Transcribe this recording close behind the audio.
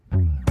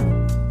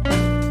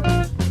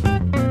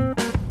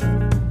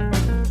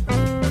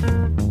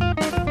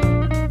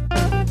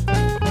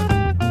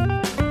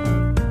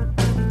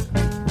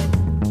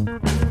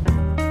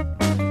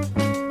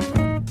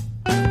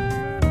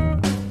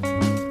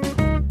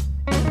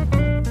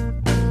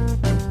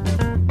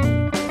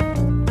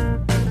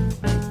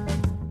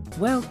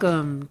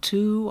Welcome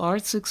to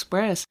Arts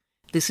Express.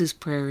 This is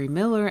Prairie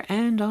Miller,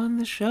 and on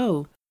the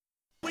show.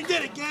 We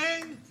did it,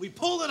 gang! We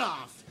pulled it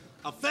off!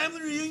 A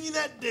family reunion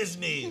at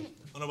Disney! I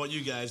don't know about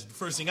you guys, the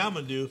first thing I'm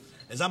gonna do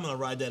is I'm gonna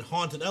ride that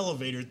haunted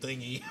elevator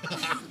thingy.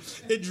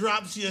 It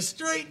drops you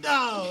straight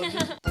down!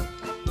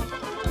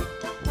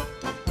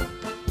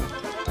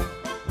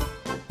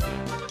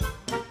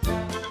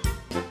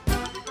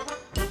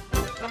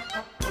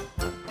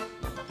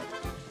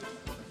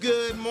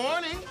 Good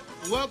morning.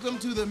 Welcome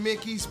to the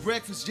Mickey's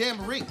Breakfast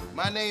Jamboree.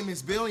 My name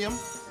is Billiam,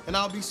 and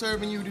I'll be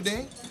serving you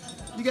today.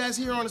 You guys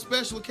here on a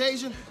special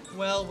occasion?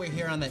 Well, we're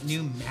here on that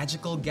new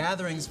Magical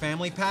Gatherings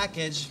family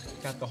package.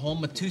 Got the whole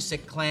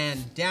Matusik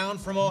clan down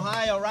from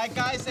Ohio, right,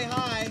 guys? Say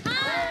hi.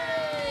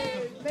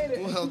 Hi!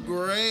 Well,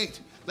 great.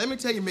 Let me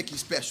tell you Mickey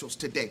specials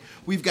today.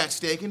 We've got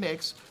steak and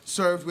eggs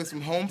served with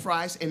some home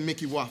fries and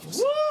Mickey waffles.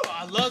 Woo!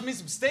 I love me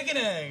some steak and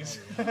eggs.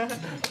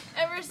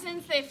 Ever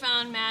since they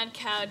found mad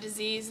cow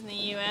disease in the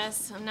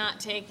U.S., I'm not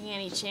taking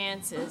any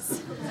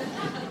chances.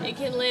 It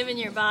can live in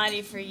your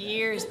body for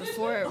years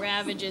before it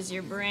ravages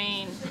your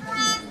brain.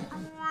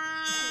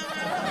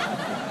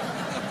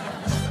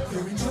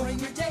 You're enjoying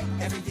your day,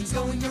 everything's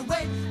going your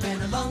way,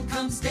 then along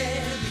comes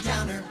Debbie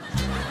Downer.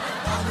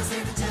 Always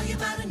there to tell you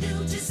about a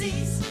new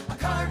disease, a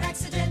car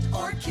accident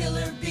or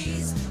killer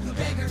bees. Who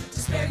beg her to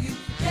spare you,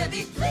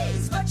 Debbie,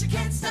 please, but you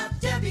can't stop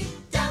Debbie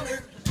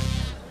Downer.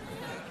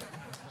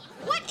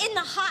 What in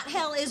the hot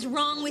hell is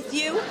wrong with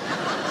you?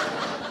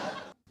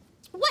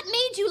 What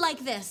made you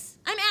like this?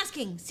 I'm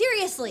asking,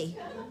 seriously.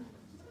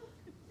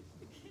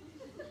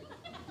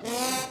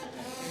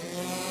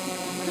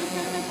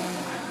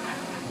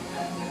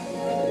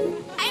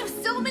 I have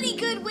so many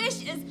good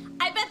wishes.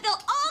 I bet they'll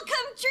all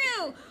come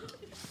true.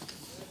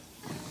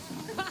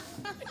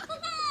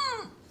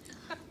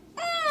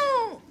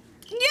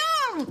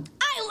 Yum!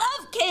 I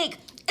love cake.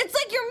 It's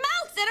like your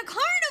mouth's at a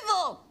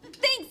carnival.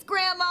 Thanks,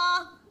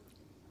 Grandma.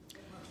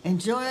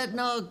 Enjoy it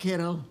now,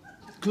 kiddo.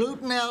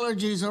 Gluten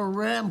allergies are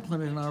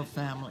rampant in our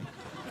family.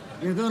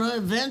 You're going to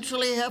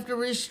eventually have to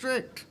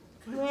restrict.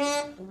 So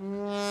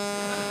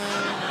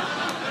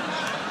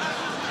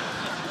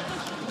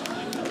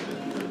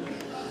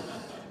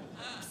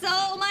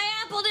my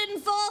apple didn't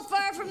fall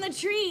far from the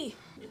tree.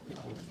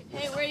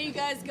 Hey, where are you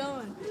guys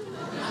going?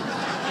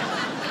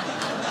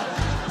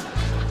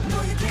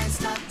 No, you can't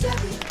stop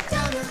Debbie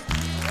Downer.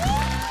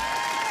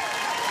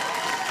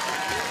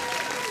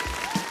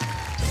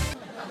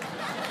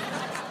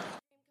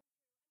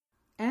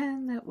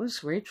 And that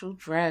was Rachel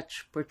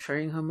Dratch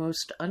portraying her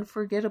most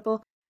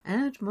unforgettable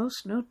and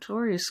most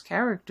notorious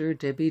character,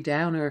 Debbie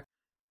Downer,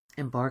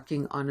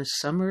 embarking on a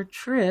summer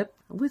trip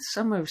with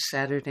some of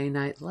Saturday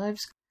Night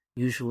Live's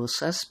usual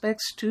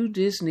suspects to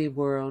Disney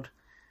World,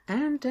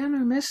 and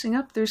Downer messing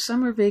up their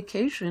summer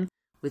vacation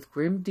with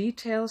grim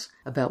details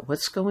about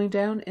what's going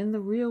down in the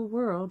real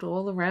world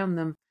all around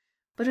them,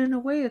 but in a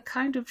way a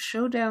kind of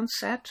showdown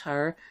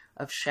satire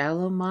of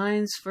shallow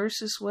minds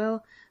versus,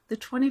 well, the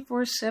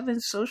 24/7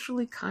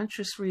 socially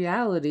conscious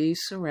reality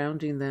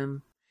surrounding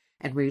them.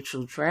 And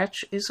Rachel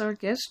Dratch is our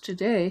guest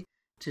today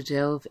to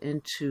delve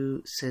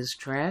into, says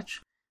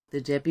Dratch,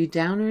 the Debbie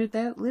Downer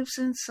that lives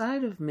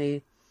inside of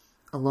me,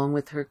 along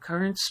with her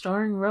current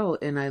starring role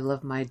in I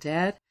Love My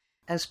Dad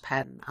as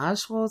Patton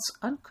Oswalt's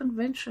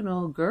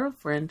unconventional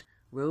girlfriend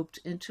roped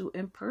into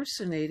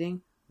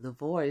impersonating the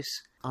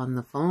voice on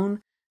the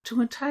phone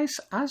to entice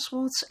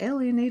Oswalt's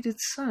alienated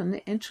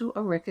son into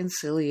a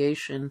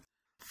reconciliation.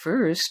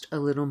 First, a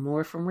little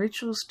more from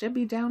Rachel's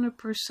Debbie Downer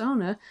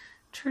persona,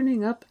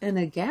 turning up in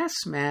a gas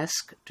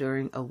mask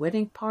during a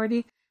wedding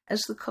party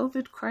as the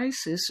COVID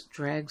crisis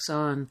drags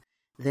on.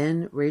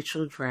 Then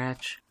Rachel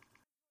Dratch.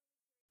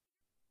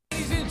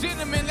 Ladies and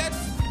gentlemen, let's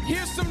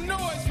hear some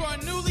noise for our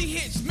newly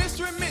hitched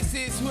Mr. and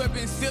Mrs. who have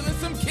been stealing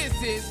some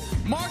kisses.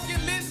 Mark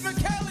and Liz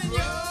McKellen,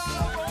 yo!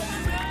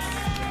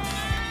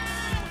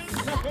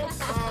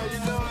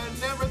 I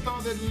never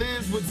thought that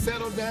Liz would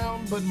settle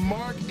down, but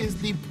Mark is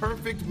the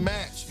perfect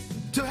match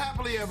to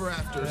Happily Ever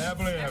After.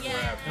 Happily ever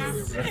after.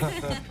 Is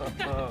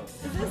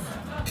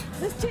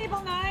this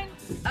table 9?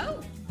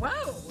 Oh,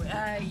 whoa.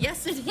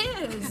 Yes, it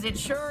is. It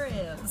sure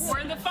is. We're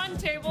in the fun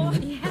table.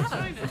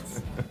 Yeah.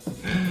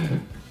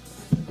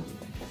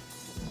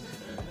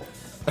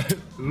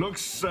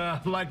 Looks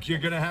like you're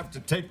gonna have to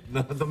take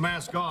the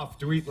mask off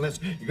to eat unless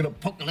you're gonna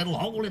poke a little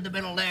hole in the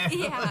middle there.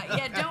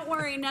 Yeah, don't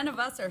worry. None of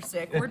us are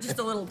sick. We're just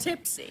a little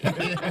tipsy.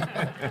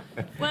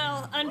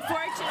 Well,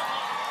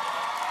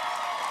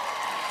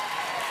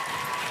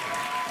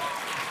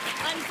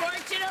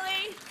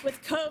 Unfortunately,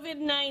 with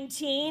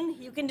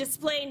COVID-19, you can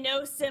display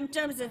no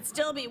symptoms and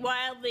still be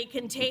wildly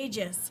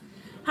contagious.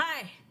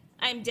 Hi,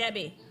 I'm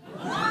Debbie.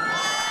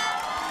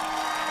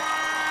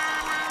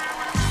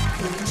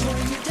 You're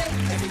enjoying your day,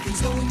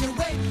 everything's going your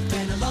way,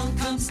 then along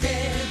comes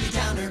Debbie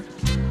Downer.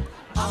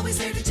 Always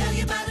there to tell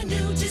you about a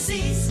new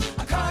disease,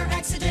 a car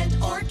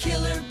accident or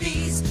killer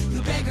bees.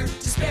 You'll beg her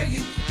to spare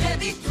you,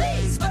 Debbie,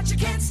 please, but you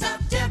can't stop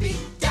Debbie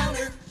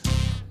Downer.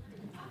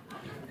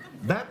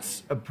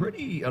 That's a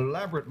pretty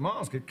elaborate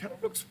mask. It kind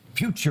of looks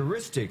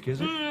futuristic,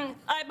 isn't it?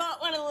 I bought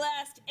one of the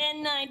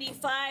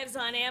N95s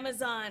on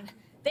Amazon.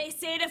 They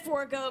say to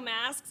forego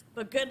masks,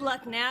 but good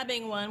luck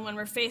nabbing one when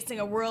we're facing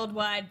a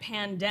worldwide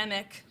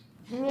pandemic.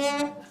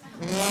 Yeah,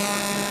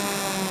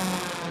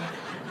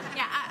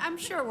 I'm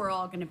sure we're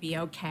all gonna be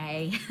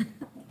okay.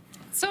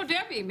 So,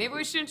 Debbie, maybe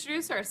we should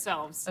introduce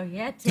ourselves. Oh,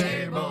 yeah,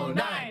 Table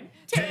 9.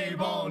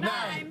 Table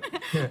 9.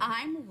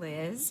 I'm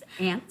Liz,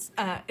 I'm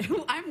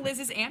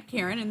Liz's Aunt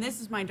Karen, and this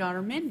is my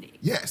daughter Mindy.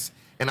 Yes,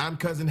 and I'm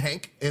Cousin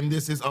Hank, and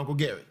this is Uncle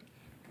Gary.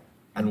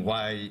 And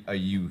why are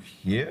you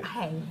here?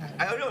 Hey.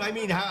 I don't know. I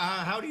mean,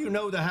 how do you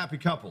know the happy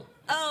couple?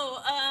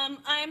 Oh,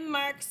 I'm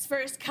Mark's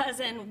first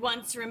cousin,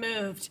 once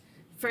removed,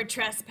 for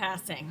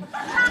trespassing.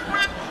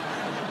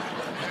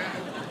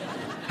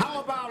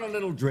 How about a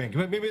little drink?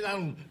 Maybe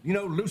that'll,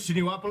 loosen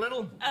you up a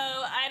little?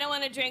 Oh, I don't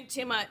want to drink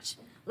too much.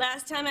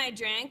 Last time I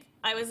drank,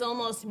 I was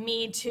almost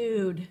Me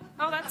Too'd.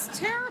 Oh, that's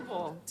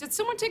terrible. Did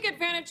someone take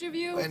advantage of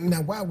you?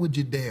 Now, why would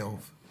you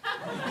delve?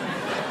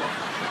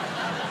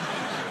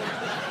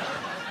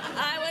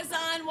 I was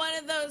on one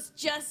of those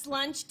just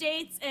lunch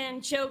dates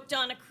and choked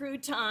on a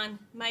crouton.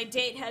 My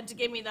date had to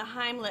give me the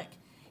Heimlich.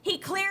 He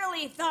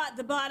clearly thought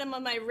the bottom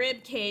of my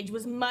rib cage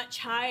was much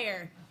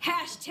higher.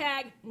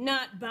 Hashtag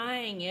not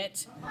buying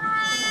it.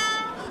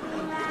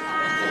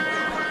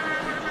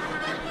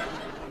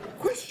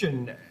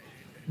 Question.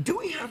 Do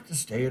we have to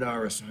stay at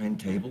our assigned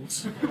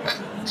tables?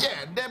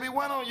 Yeah, Debbie,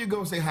 why don't you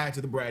go say hi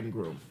to the bride and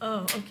groom?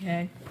 Oh,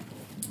 okay.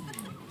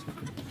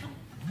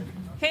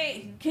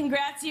 Hey,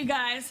 congrats, you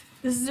guys.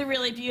 This is a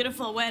really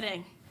beautiful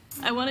wedding.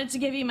 I wanted to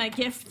give you my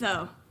gift,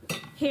 though.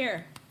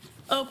 Here,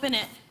 open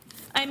it.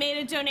 I made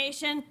a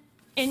donation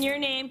in your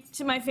name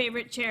to my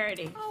favorite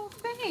charity. Oh,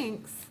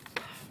 thanks.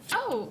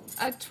 Oh,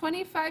 a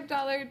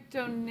 $25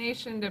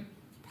 donation to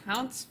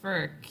Pounce for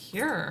a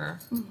cure.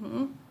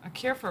 Mm-hmm. A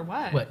cure for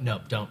what? What? No,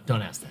 don't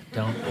ask that.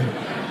 Don't.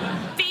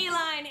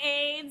 Feline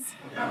AIDS.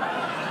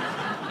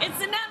 It's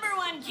the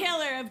 #1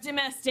 killer of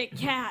domestic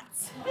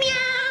cats.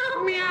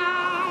 Meow,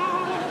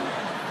 meow.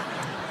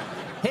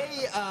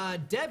 Hey,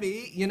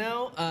 Debbie,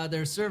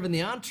 they're serving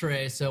the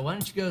entree, so why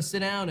don't you go sit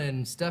down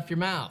and stuff your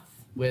mouth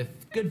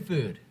with good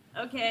food?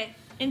 Okay,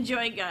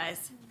 enjoy,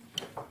 guys.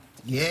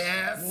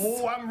 Yes.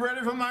 Oh, I'm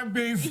ready for my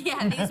beef.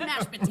 Yeah, these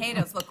mashed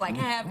potatoes look like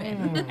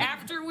heaven.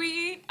 After we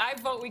eat, I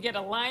vote we get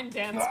a line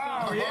dance.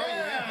 Oh,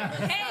 yeah.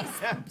 Hey,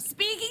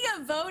 speaking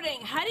of voting,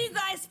 how do you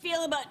guys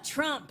feel about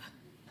Trump?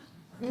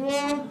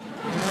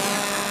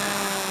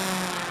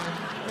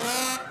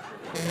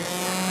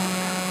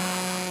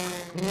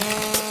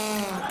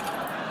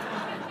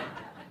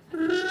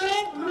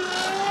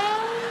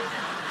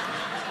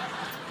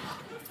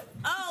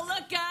 Oh,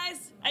 look,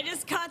 guys, I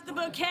just caught the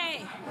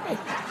bouquet.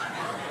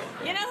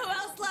 You know who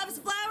else loves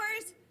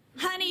flowers?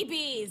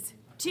 Honeybees.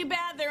 Too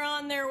bad they're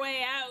on their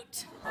way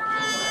out.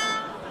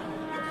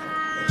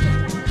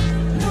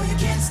 No, you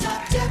can't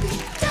stop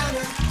Debbie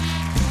Downer.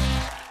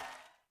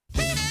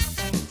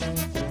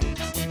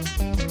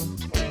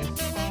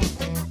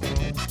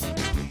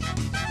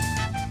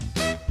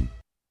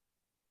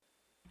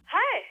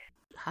 Hi.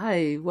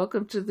 Hi,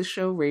 welcome to the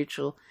show,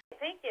 Rachel.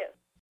 Thank you.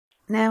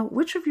 Now,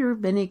 which of your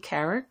many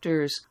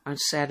characters on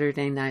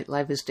Saturday Night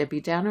Live as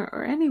Debbie Downer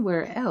or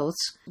anywhere else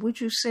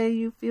would you say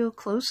you feel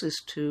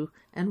closest to,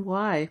 and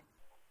why?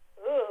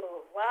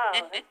 Ooh, wow,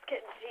 that's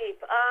getting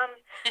deep.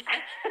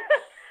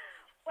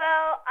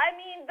 Well, I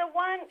mean, the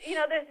one,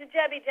 there's a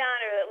Debbie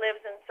Downer that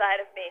lives inside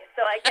of me.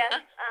 So I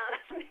guess,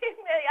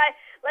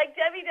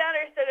 Debbie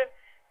Downer sort of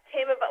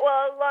came about,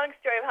 well, a long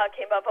story of how it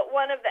came about, but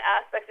one of the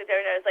aspects of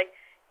Debbie Downer is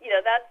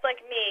that's like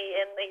me,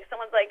 and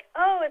someone's like,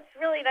 oh, it's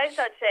really nice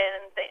out today,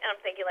 and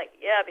I'm thinking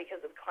yeah, because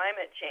of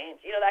climate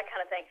change, that kind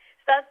of thing.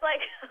 So that's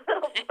like a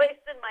little voice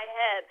in my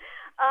head.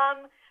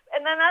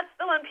 And then that's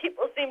the one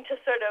people seem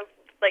to sort of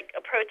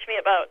approach me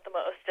about the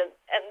most, and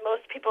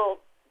most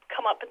people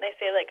come up and they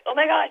say oh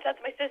my gosh,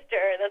 that's my sister,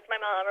 or that's my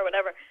mom, or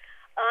whatever.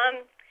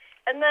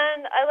 And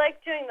then I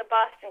like doing the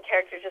Boston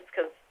character just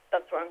because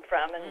that's where I'm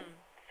from, and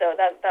so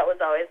that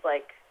was always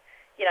I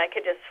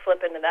could just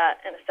flip into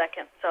that in a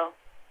second. So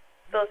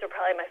those are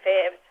probably my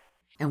faves.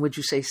 And would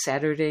you say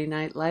Saturday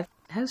Night Live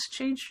has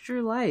changed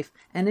your life?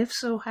 And if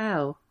so,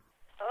 how?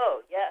 Oh,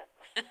 yes.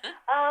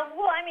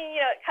 Well, I mean,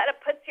 it kind of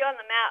puts you on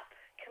the map,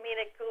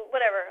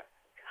 whatever,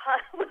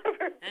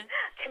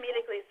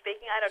 comedically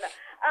speaking, I don't know.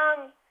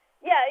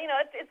 Yeah,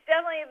 it's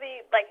definitely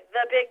the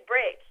big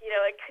break.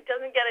 It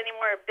doesn't get any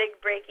more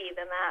big breaky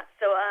than that.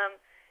 So,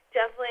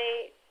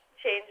 definitely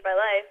changed my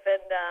life.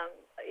 And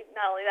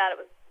not only that,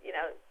 it was,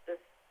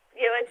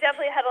 it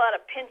definitely had a lot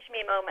of pinch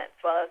me moments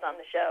while I was on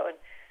the show. And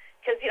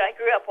because, I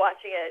grew up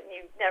watching it, and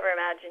you never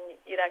imagined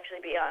you'd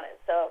actually be on it.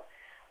 So,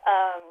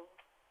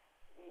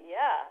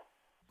 yeah.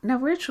 Now,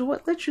 Rachel,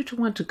 what led you to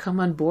want to come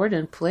on board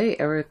and play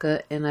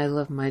Erica in I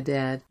Love My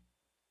Dad?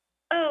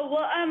 Oh,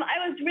 well, I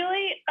was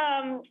really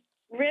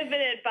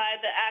riveted by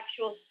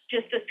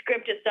just the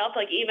script itself.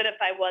 Even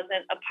if I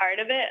wasn't a part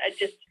of it, I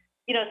just,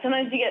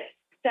 sometimes you get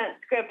sent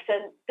scripts,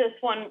 and this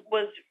one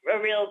was a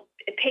real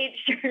page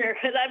turner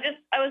because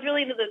I was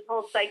really into this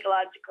whole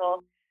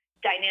psychological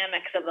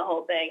dynamics of the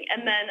whole thing.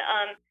 And then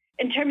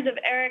in terms of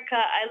Erica,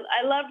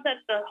 I loved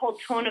that the whole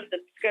tone of the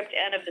script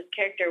and of this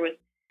character was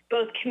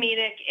both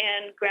comedic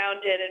and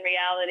grounded in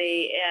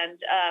reality. And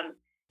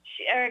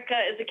Erica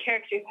is a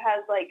character who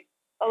has like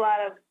a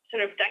lot of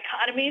sort of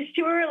dichotomies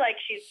to her. Like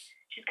she's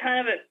kind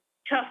of a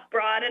tough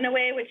broad in a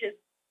way, which is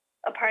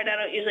a part I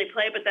don't usually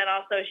play, but then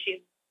also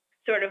she's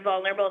sort of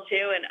vulnerable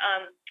too. And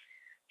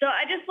so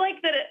I just like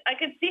that I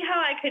could see how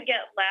I could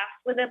get laughs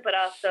with it, but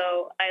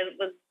also I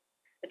was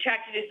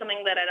attracted to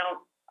something that I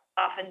don't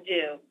often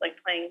do, like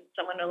playing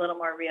someone a little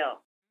more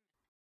real.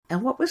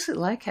 And what was it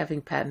like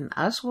having Patton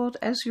Oswalt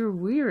as your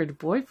weird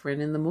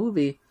boyfriend in the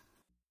movie?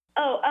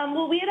 Oh,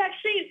 well, we had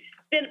actually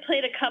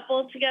played a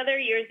couple together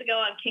years ago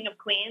on King of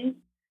Queens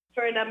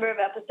for a number of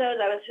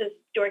episodes. I was his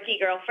dorky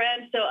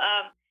girlfriend. So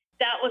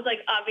that was like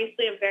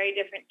obviously a very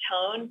different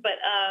tone, but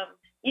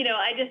you know,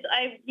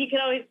 you could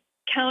always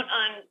count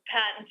on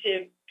Patton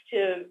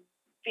to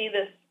be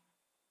this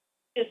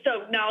just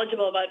so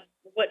knowledgeable about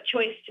what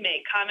choice to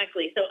make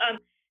comically. So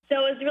so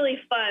it was really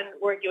fun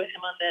working with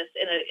him on this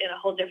in a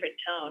whole different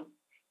tone,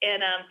 and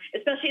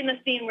especially in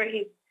the scene where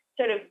he's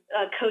sort of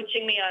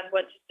coaching me on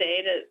what to say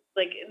to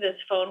like this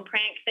phone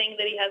prank thing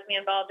that he has me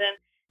involved in.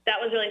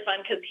 That was really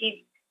fun because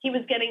he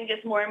was getting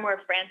just more and more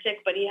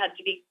frantic, but he had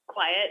to be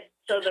quiet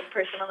so the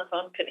person on the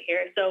phone couldn't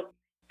hear. So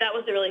that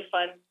was a really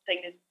fun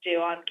thing to do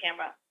on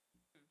camera.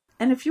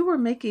 And if you were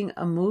making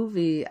a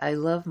movie, I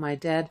Love My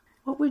Dad,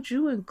 what would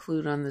you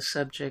include on the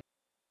subject?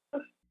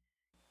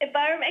 If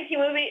I were making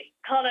a movie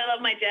called I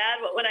Love My Dad,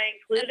 what would I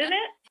include in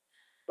it?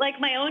 Like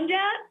my own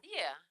dad?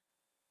 Yeah.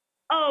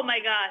 Oh my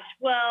gosh.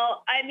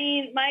 Well, I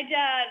mean, my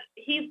dad,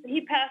 he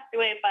passed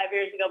away 5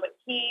 years ago, but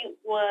he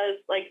was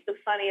like the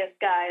funniest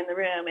guy in the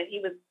room, and he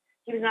was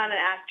not an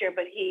actor,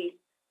 but he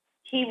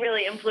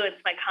really influenced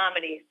my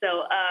comedy.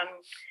 So,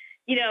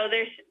 you know,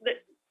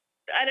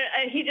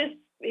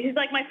 he's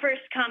like my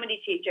first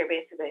comedy teacher,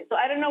 basically. So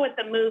I don't know what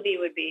the movie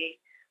would be,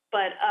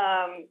 but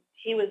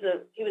he was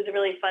the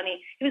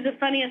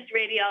funniest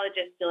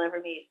radiologist you'll ever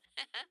meet.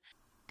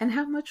 And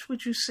how much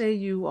would you say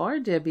you are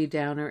Debbie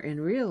Downer in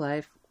real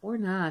life or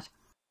not?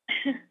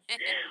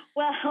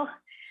 Well,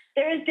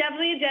 there is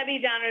definitely a Debbie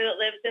Downer that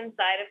lives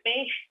inside of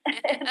me.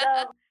 And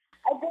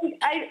I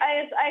think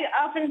I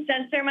often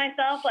censor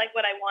myself, like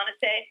what I want to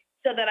say,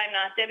 so that I'm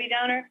not Debbie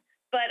Downer.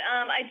 But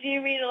I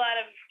do read a lot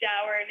of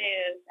dour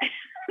news,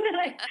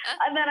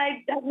 and then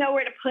I have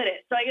nowhere to put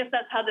it. So I guess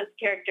that's how this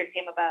character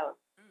came about.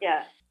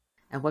 Yeah.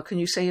 And what can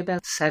you say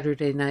about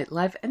Saturday Night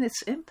Live and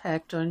its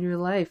impact on your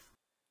life?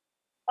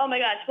 Oh my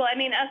gosh. Well, I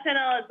mean,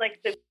 SNL is like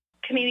the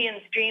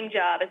comedian's dream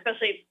job,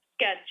 especially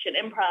sketch and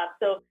improv.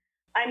 So,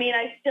 I mean,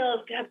 I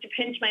still have to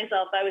pinch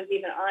myself I was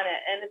even on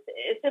it. And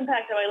its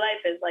impact on my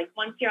life is like,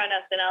 once you're on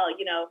SNL,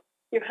 you know,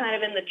 you're kind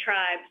of in the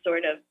tribe,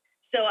 sort of.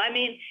 So, I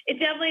mean, it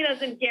definitely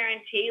doesn't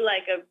guarantee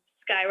like a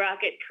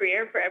skyrocket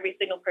career for every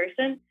single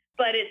person.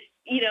 But it's,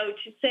 you know,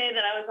 to say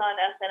that I was on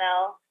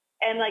SNL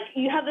and like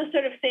you have this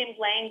sort of same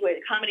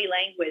language, comedy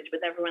language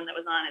with everyone that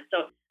was on it.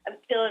 So I'm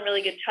still in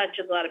really good touch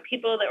with a lot of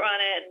people that were on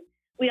it. And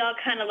we all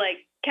kind of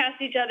like cast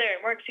each other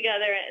and work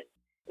together. And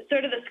it's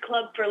sort of this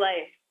club for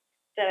life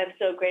that I'm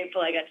so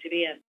grateful I got to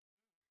be in.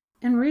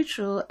 And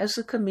Rachel, as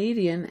a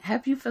comedian,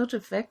 have you felt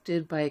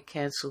affected by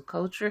cancel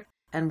culture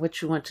and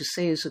what you want to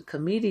say as a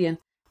comedian?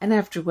 And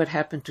after what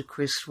happened to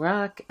Chris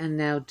Rock and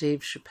now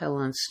Dave Chappelle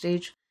on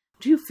stage,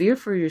 do you fear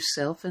for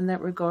yourself in that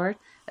regard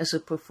as a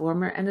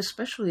performer and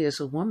especially as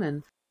a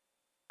woman?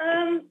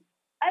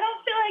 I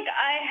don't feel like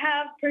I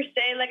have per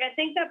se. Like, I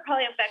think that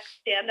probably affects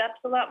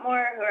stand-ups a lot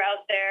more who are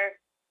out there,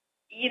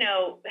 you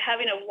know,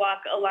 having to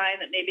walk a line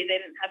that maybe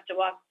they didn't have to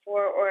walk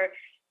before, or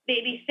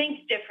maybe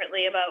think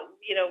differently about,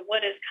 you know,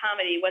 what is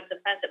comedy, what's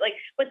offensive. Like,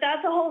 but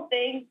that's a whole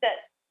thing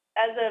that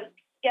as a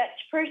sketch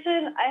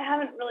person, I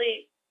haven't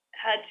really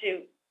had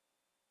to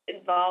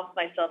involve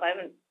myself. I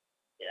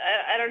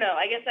don't know.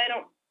 I guess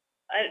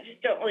I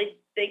just don't really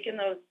think in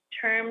those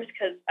terms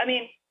because, I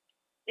mean,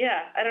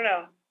 yeah, I don't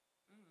know.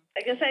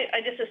 I guess I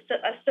just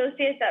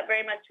associate that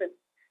very much with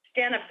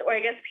stand-ups, or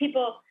I guess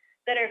people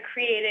that are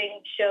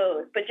creating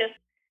shows. But just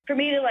for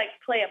me to, like,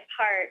 play a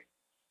part,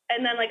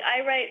 and then, like,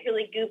 I write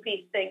really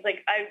goofy things.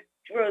 Like,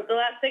 the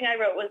last thing I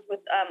wrote was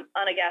with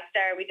Ana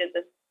Gasteyer. We did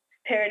this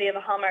parody of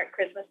a Hallmark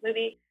Christmas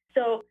movie.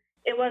 So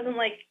it wasn't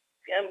like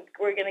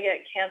we're going to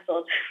get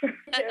canceled for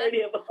a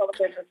parody of a Hallmark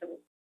Christmas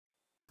movie.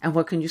 And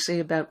what can you say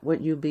about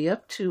what you'll be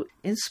up to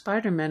in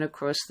Spider-Man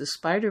Across the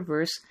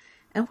Spider-Verse,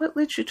 and what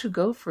led you to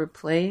go for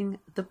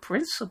playing the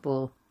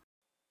principal?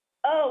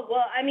 Oh,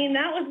 well, I mean,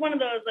 that was one of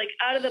those, like,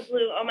 out of the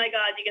blue, oh my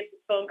God, you get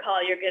this phone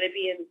call, you're going to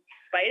be in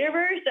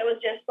Spider-Verse. That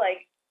was just,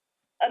 like,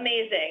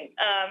 amazing.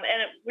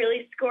 And it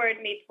really scored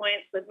me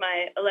points with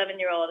my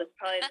 11-year-old. It's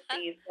probably the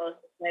thing he's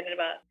most excited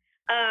about.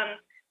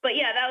 But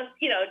yeah, that was,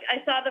 you know,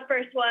 I saw the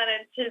first one,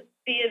 and to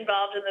be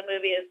involved in the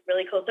movie is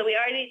really cool. So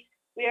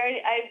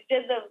I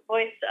did the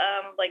voice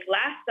like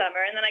last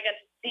summer, and then I got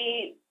to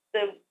see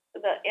the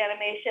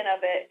animation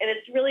of it, and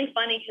it's really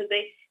funny because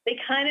they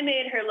kind of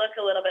made her look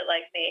a little bit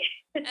like me,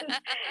 and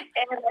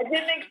I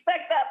didn't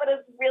expect that, but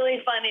it's really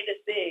funny to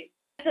see.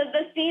 So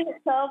the scene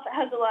itself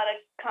has a lot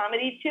of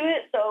comedy to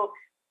it. So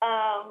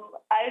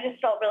I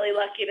just felt really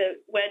lucky to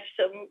wedge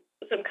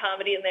some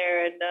comedy in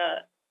there, and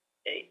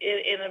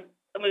in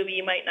a movie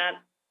you might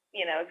not,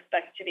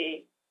 expect to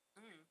be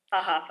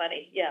haha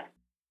funny. Yeah.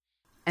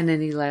 And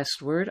any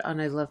last word on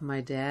I Love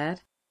My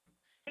Dad?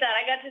 That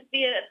I got to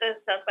see it at the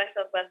South by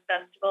Southwest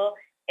Festival,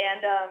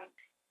 and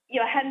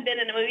I hadn't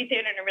been in a movie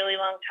theater in a really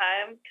long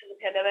time because of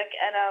the pandemic,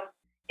 and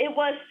it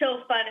was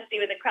so fun to see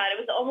with the crowd.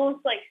 It was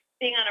almost like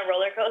being on a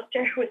roller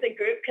coaster with a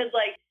group, because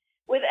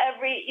with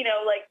every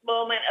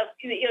moment of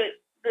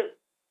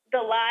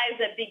the lives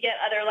that beget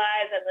other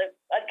lives and the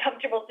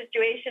uncomfortable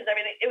situations,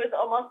 everything, it was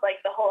almost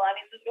like the whole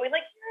audience was going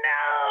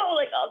no,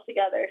 all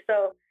together.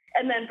 So,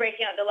 and then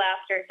breaking out into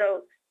laughter.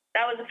 So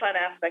that was a fun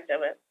aspect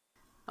of it.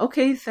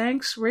 Okay,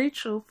 thanks,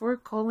 Rachel, for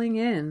calling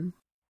in.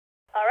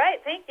 All right,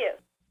 thank you.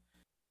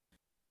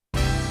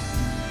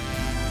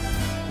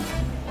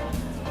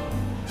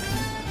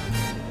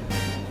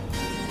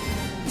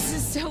 This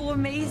is so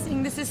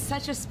amazing. This is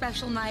such a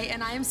special night,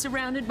 and I am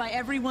surrounded by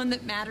everyone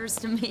that matters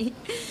to me,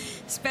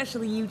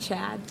 especially you,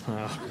 Chad.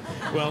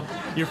 Well,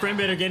 your friend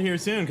better get here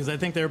soon, because I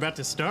think they're about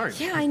to start.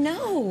 Yeah, I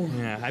know.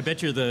 Yeah, I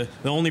bet you're the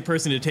only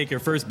person to take your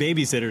first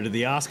babysitter to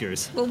the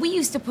Oscars. Well, we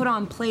used to put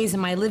on plays in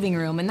my living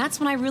room, and that's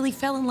when I really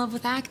fell in love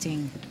with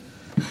acting.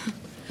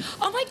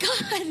 Oh my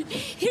God,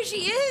 here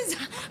she is.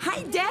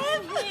 Hi,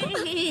 Deb.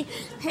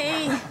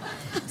 Hey.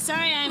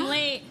 Sorry I'm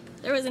late.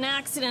 There was an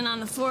accident on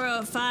the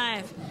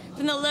 405.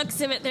 From the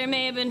looks of it, there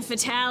may have been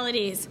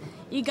fatalities.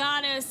 You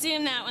gotta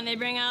assume that when they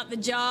bring out the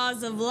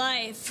jaws of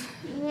life.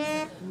 You're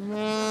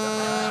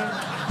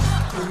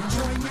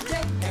enjoying your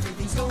day,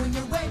 everything's going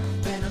your way.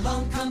 Then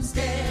along comes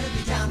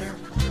Debbie Downer.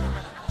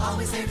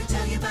 Always there to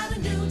tell you about a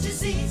new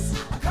disease,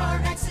 a car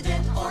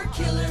accident or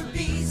killer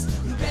bees.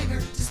 You beg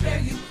her to spare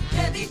you,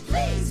 Debbie,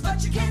 please,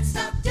 but you can't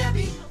stop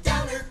Debbie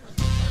Downer.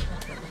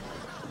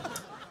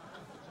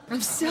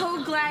 I'm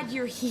so glad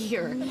you're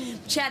here.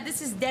 Chad, this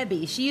is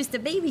Debbie. She used to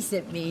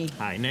babysit me.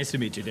 Hi, nice to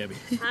meet you, Debbie.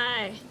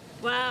 Hi.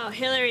 Wow,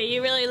 Hillary,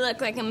 you really look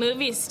like a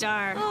movie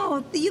star.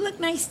 Oh, you look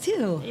nice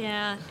too.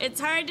 Yeah,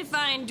 it's hard to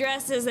find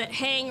dresses that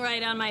hang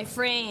right on my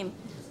frame.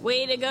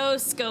 Way to go,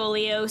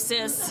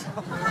 scoliosis.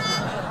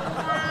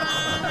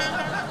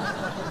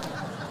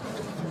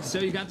 So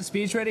you got the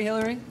speech ready,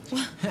 Hillary?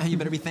 You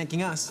better be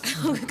thanking us.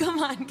 Oh, come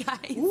on,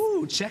 guys.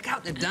 Ooh, check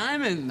out the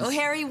diamonds. Oh,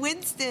 Harry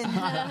Winston.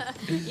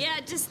 Yeah,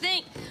 just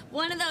think,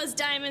 one of those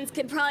diamonds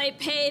could probably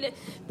pay to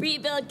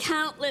rebuild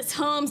countless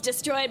homes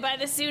destroyed by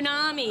the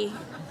tsunami.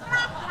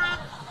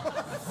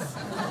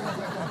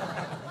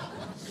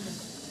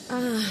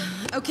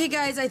 Okay,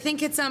 guys, I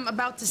think it's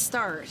about to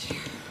start.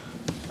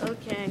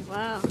 Okay,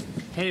 wow.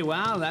 Hey,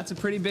 wow, that's a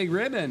pretty big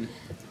ribbon.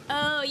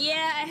 Oh,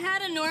 yeah, I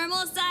had a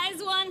normal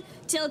size one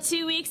till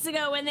 2 weeks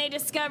ago when they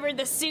discovered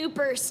the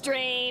super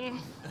strain.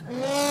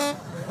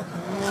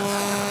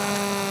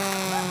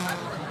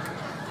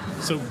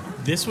 So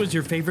this was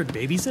your favorite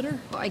babysitter?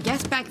 Well, I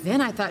guess back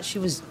then I thought she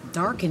was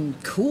dark and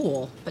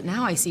cool, but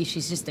now I see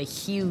she's just a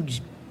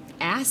huge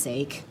ass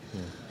ache.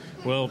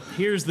 Well,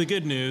 here's the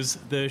good news.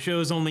 The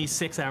show's only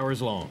 6 hours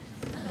long.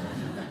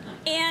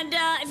 And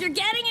if you're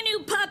getting a new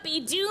puppy,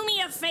 do me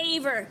a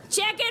favor.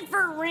 Check it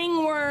for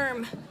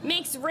ringworm.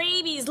 Makes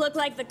rabies look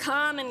like the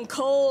common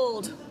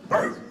cold.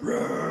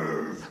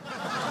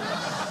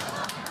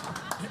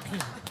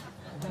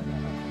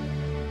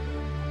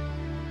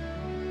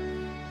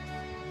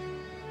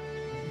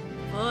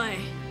 Boy,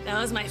 that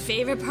was my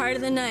favorite part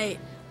of the night.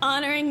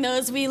 Honoring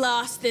those we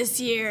lost this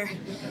year.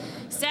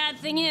 Sad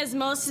thing is,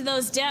 most of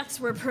those deaths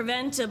were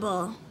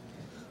preventable.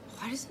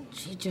 Why doesn't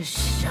she just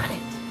shut it?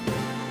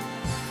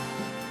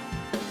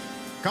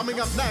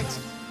 Coming up next,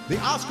 the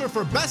Oscar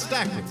for Best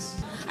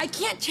Actress. I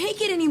can't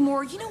take it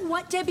anymore. You know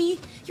what, Debbie?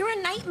 You're a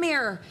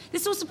nightmare.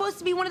 This was supposed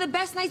to be one of the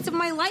best nights of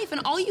my life,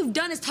 and all you've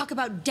done is talk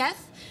about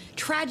death,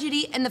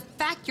 tragedy, and the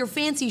fact your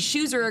fancy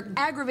shoes are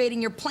aggravating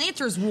your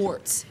planter's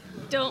warts.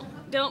 Don't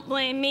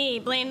blame me.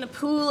 Blame the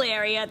pool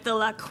area at the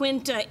La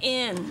Quinta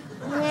Inn.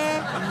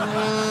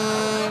 I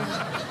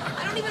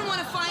don't even want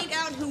to find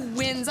out who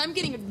wins. I'm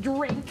getting a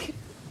drink.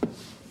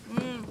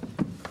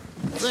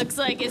 Looks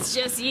like it's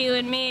just you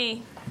and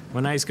me.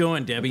 Well, nice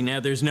going, Debbie.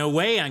 Now there's no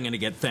way I'm going to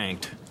get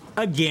thanked.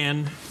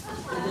 Again.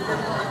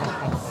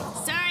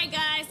 Sorry,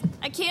 guys.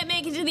 I can't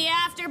make it to the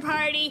after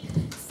party.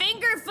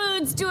 Finger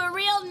foods do a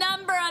real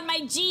number on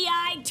my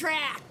GI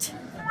tract.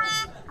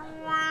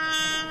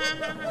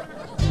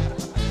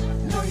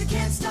 No, you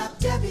can't stop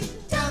Debbie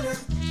Downer.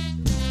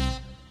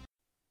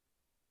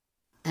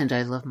 And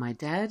I Love My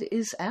Dad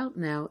is out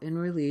now in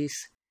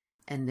release.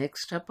 And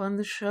next up on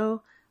the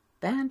show,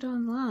 Banned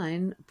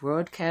Online,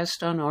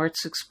 broadcast on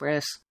Arts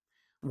Express.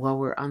 While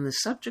we're on the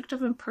subject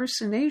of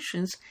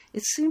impersonations,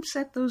 it seems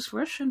that those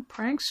Russian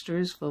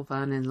pranksters,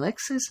 Vovan and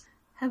Lexus,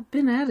 have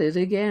been at it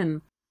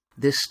again.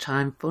 This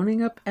time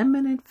phoning up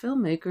eminent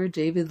filmmaker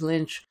David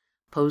Lynch,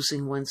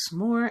 posing once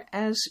more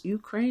as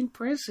Ukraine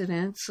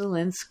President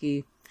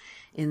Zelensky.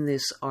 In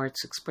this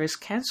Arts Express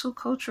Cancel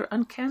Culture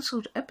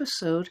Uncancelled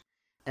episode,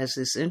 as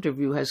this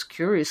interview has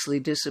curiously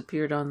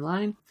disappeared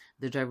online,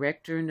 The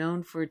director,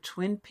 known for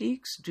Twin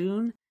Peaks,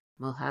 Dune,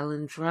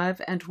 Mulholland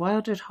Drive, and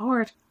Wild at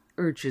Heart,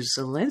 urges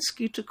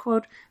Zelensky to,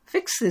 quote,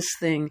 fix this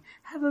thing,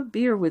 have a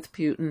beer with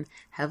Putin,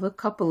 have a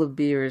couple of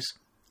beers.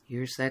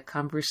 Here's that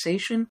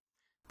conversation.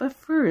 But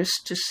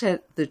first, to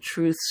set the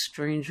truth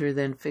stranger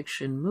than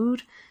fiction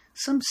mood,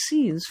 some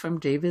scenes from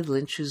David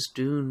Lynch's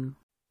Dune.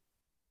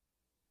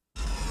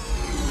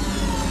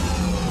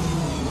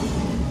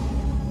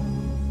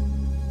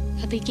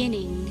 A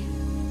beginning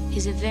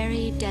is a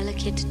very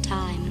delicate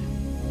time.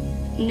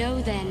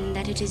 Know then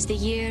that it is the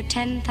year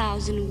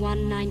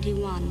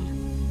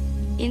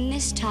 10,191. In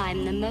this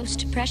time, the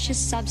most precious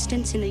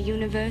substance in the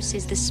universe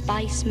is the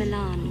spice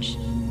melange.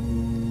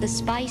 The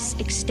spice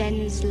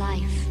extends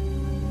life.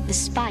 The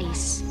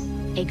spice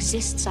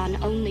exists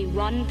on only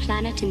one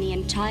planet in the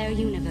entire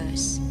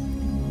universe.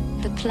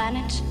 The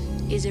planet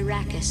is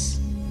Arrakis,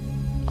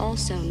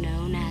 also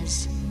known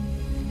as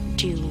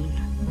Dune.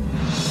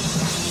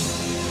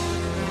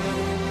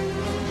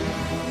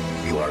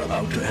 You are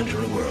about to enter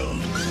a world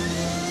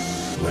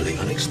where the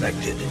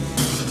unexpected.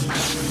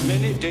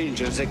 Many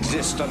dangers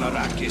exist on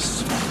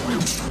Arrakis.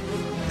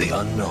 The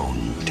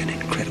unknown. An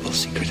incredible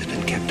secret has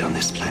been kept on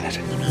this planet.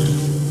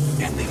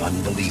 And the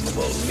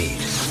unbelievable meet.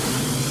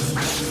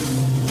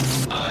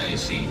 I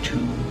see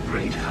two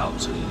great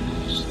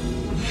houses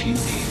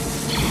feuding.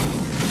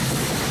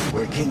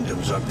 Where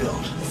kingdoms are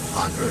built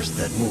on earth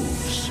that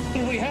moves.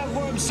 We have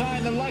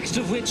Wormsign, the likes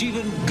of which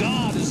even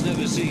God has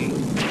never seen.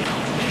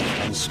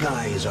 And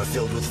skies are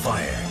filled with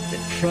fire. The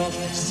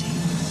prophecy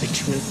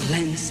which will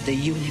cleanse the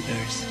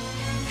universe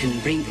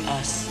and bring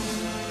us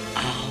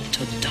out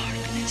of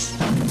darkness.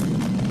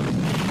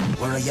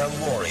 Where a young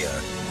warrior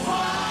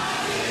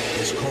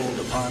is called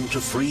upon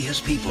to free his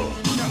people.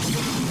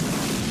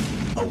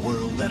 A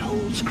world that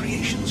holds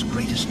creation's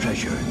greatest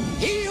treasure.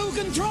 He who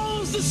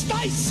controls the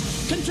spice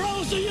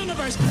controls the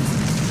universe.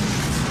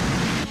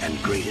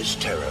 And greatest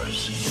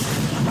terrors.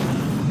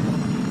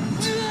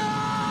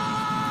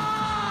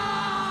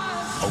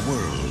 A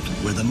world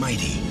where the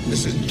mighty.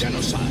 This is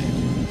genocide.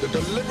 The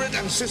deliberate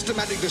and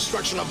systematic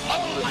destruction of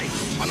all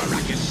life on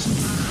Arrakis.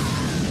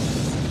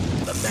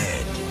 The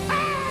mad.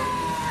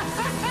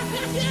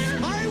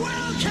 I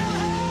will kill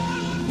him!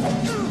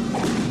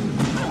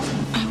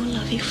 I will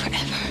love you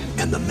forever.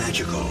 And the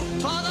magical.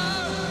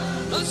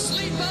 Father, the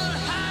sleeper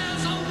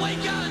has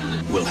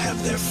awakened! Will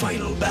have their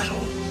final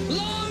battle.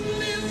 Long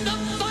live the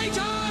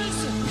fighters!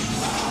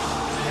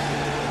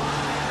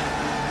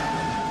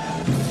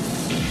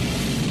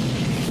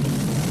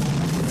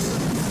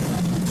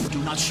 Do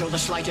not show the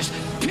slightest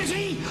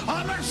pity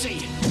or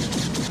mercy!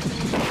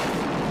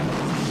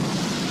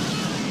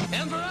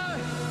 Emperor,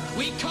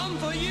 we come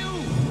for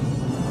you!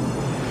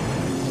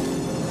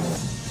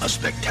 A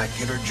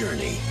spectacular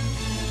journey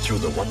through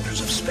the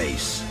wonders of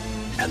space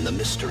and the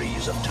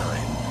mysteries of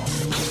time.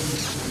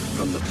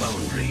 From the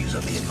boundaries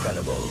of the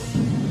incredible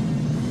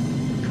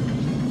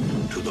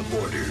to the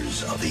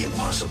borders of the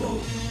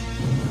impossible.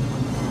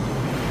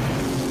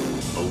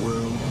 A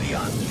world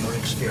beyond your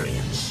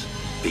experience,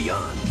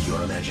 beyond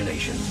your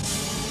imagination.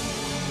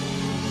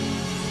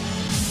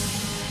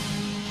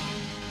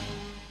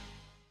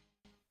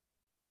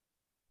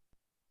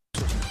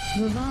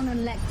 Ravana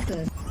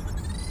Lecter.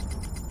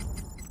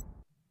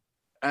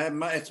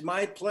 It's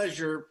my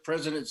pleasure,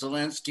 President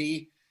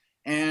Zelensky,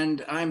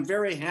 and I'm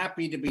very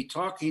happy to be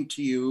talking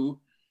to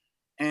you.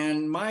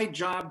 And my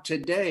job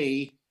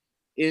today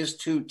is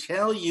to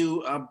tell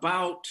you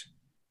about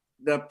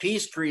the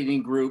peace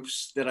creating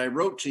groups that I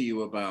wrote to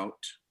you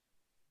about,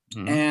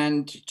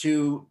 and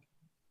to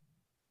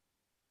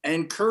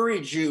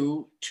encourage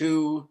you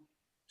to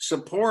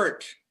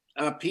support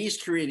a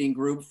peace creating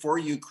group for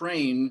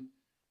Ukraine.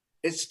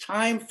 It's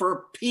time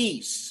for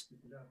peace.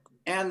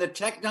 And the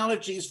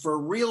technologies for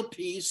real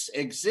peace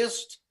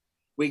exist.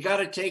 We got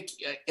to take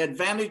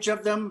advantage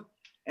of them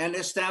and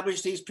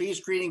establish these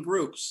peace creating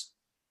groups.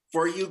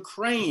 For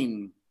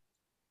Ukraine,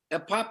 a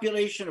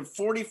population of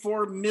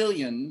 44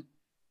 million,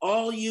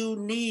 all you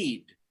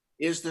need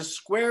is the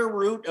square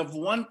root of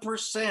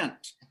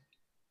 1%,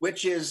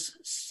 which is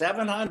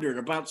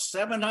about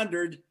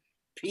 700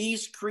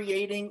 peace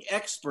creating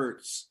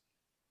experts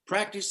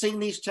practicing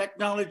these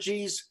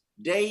technologies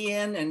day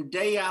in and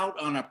day out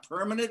on a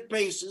permanent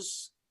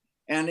basis,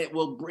 and it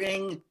will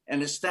bring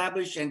and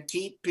establish and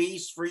keep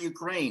peace for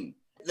Ukraine.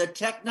 The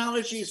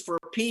technologies for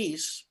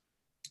peace,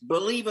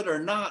 believe it or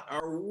not,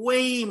 are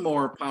way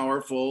more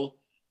powerful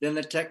than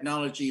the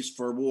technologies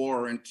for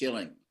war and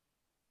killing.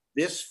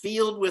 This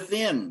field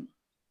within,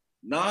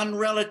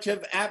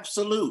 non-relative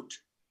absolute,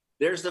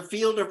 there's the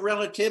field of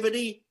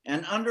relativity,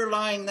 and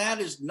underlying that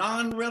is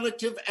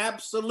non-relative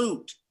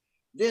absolute.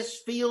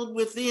 This field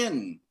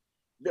within,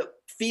 the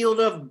field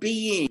of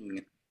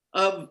being,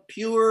 of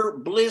pure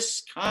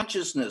bliss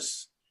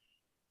consciousness,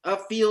 a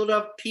field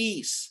of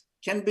peace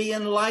can be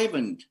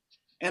enlivened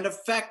and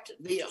affect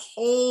the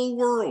whole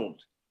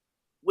world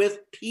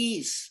with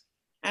peace,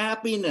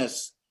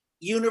 happiness,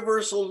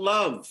 universal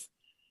love.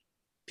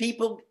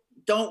 People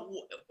don't,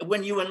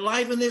 when you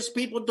enliven this,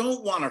 people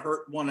don't want to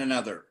hurt one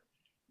another.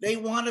 They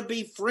want to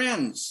be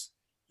friends.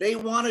 They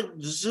want to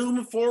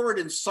zoom forward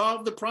and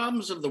solve the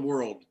problems of the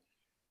world.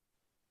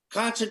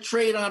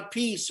 Concentrate on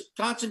peace,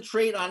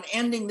 concentrate on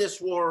ending this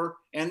war,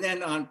 and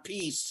then on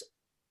peace,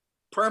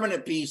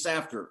 permanent peace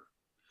after.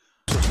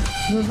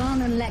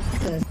 Ravana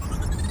Lexus.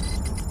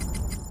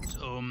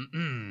 So,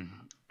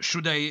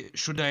 should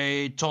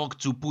I talk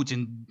to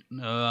Putin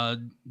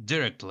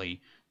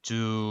directly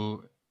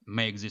to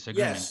make this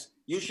agreement? Yes,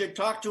 you should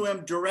talk to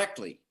him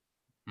directly.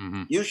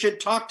 Mm-hmm. You should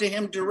talk to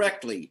him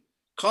directly.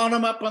 Call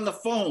him up on the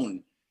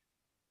phone.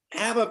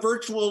 Have a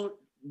virtual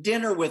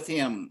dinner with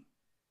him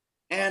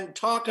and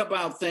talk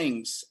about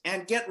things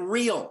and get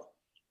real.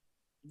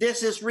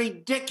 This is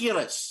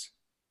ridiculous.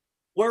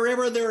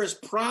 Wherever there is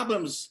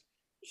problems,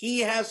 he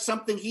has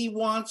something he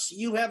wants,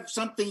 you have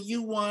something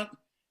you want.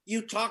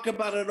 You talk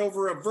about it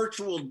over a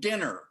virtual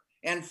dinner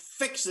and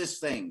fix this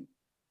thing.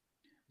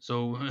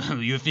 So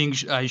you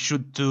think I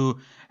should to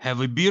have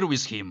a beer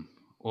with him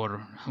or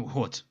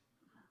what?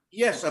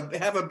 Yes,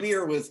 have a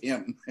beer with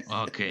him.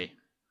 Okay.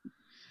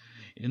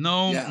 You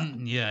know,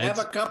 yeah. Have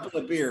a couple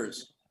of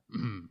beers.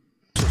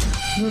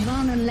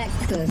 Ravana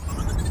Lexus.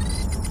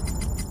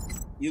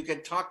 You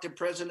could talk to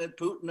President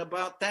Putin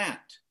about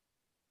that.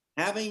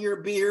 Having your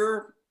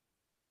beer,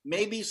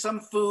 maybe some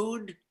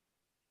food,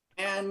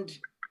 and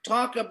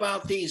talk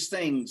about these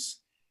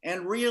things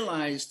and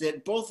realize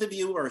that both of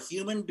you are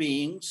human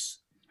beings.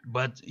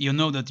 But you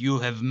know that you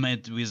have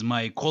met with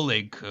my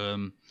colleague,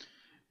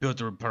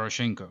 Petro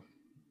Poroshenko.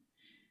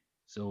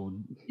 So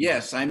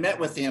yes, I met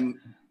with him.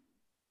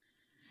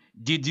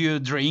 Did you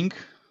drink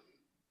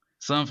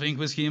something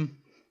with him?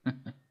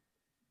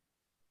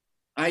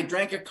 I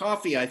drank a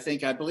coffee, I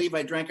believe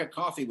I drank a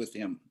coffee with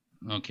him.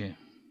 Okay.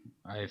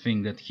 I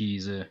think that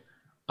he's an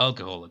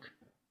alcoholic.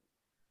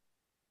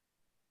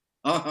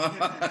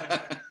 I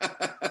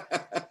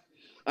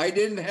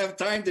didn't have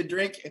time to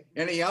drink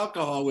any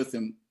alcohol with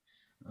him.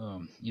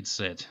 It's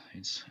sad.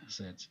 It's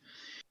sad.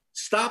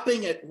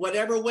 Stopping it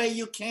whatever way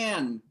you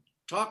can.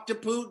 Talk to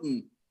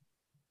Putin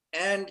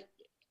and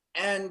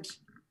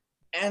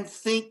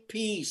think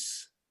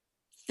peace.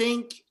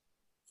 Think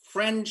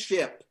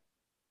friendship.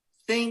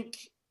 Think,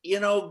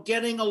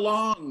 getting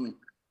along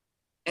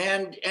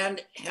and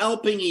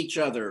helping each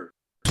other.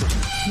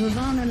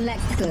 Ravana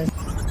Lexus.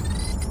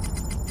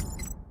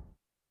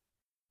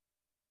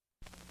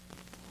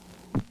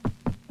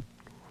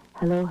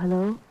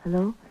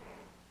 Hello.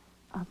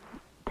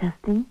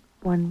 Testing.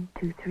 1,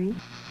 2, 3.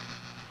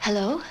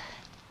 Hello.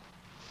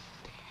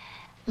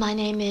 My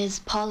name is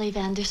Polly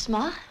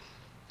Vandersma,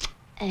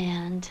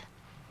 and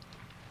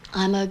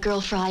I'm a Girl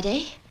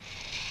Friday.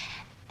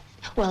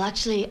 Well,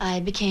 actually, I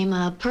became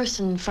a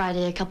Person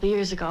Friday a couple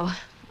years ago.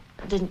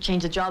 Didn't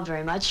change the job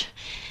very much.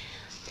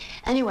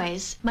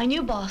 Anyways, my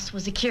new boss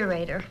was a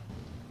curator.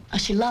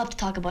 She loved to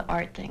talk about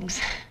art things.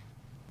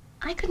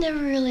 I could never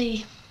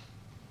really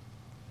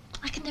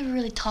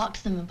talk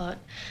to them about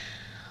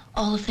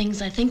all the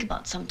things I think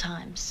about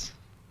sometimes.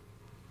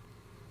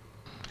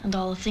 And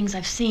all the things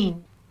I've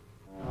seen.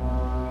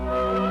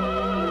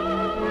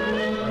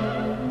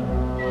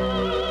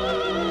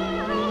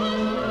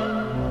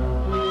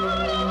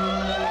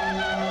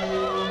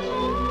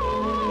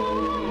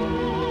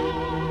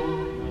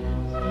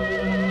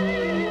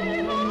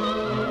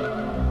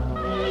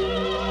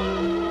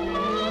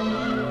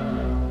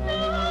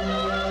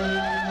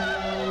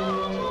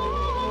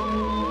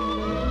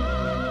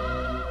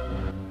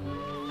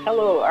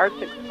 Hello, Arts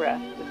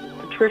Express. This is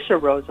Patricia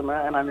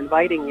Rosema, and I'm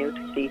inviting you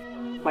to see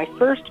my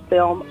first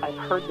film, I've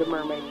Heard the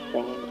Mermaids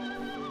Singing.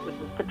 This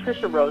is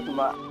Patricia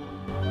Rosema.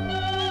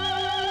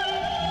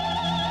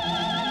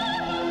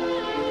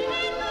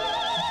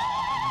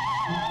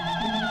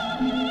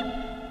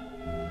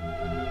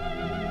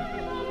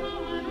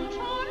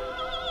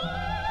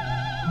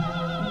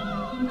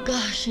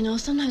 Gosh,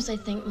 sometimes I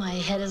think my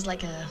head is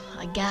like a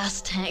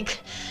gas tank.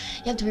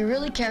 You have to be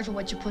really careful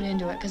what you put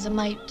into it, because it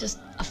might just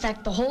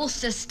affect the whole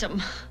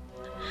system.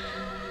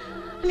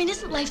 I mean,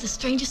 isn't life the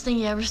strangest thing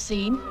you ever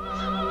seen?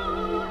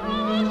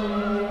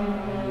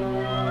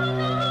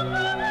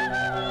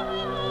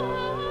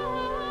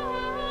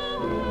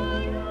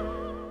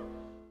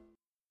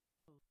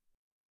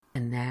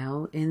 And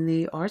now, in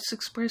the Arts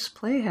Express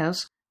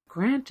Playhouse,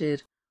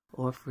 granted,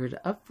 offered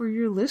up for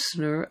your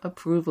listener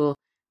approval.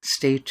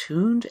 Stay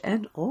tuned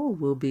and all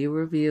will be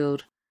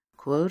revealed.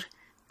 Quote,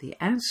 the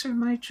answer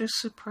might just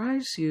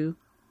surprise you,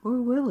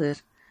 or will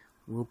it?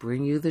 We'll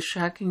bring you the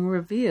shocking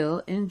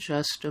reveal in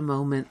just a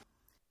moment.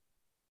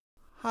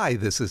 Hi,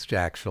 this is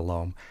Jack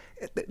Shalom.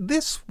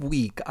 This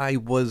week I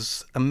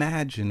was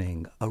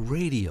imagining a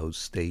radio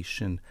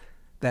station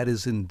that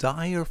is in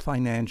dire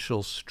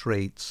financial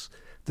straits,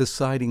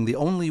 deciding the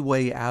only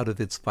way out of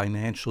its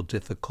financial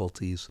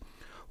difficulties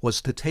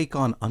was to take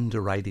on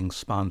underwriting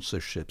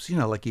sponsorships,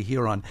 like you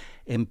hear on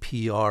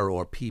NPR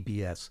or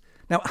PBS.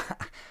 Now,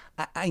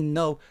 I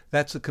know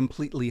that's a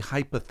completely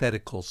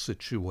hypothetical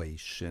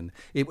situation.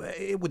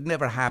 It would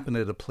never happen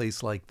at a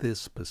place like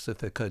this,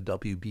 Pacifica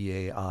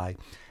WBAI.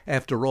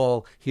 After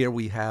all, here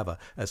we have a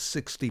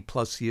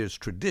 60-plus years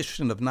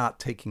tradition of not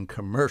taking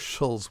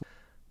commercials.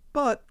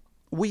 But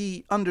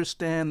we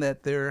understand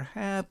that there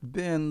have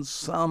been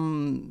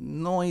some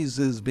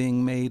noises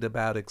being made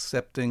about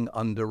accepting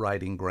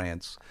underwriting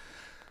grants.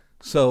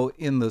 So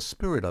in the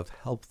spirit of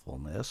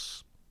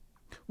helpfulness,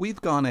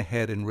 we've gone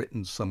ahead and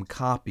written some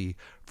copy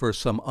for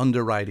some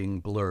underwriting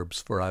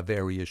blurbs for our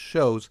various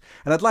shows,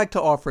 and I'd like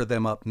to offer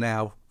them up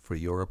now for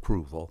your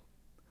approval.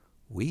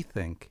 We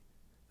think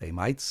they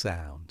might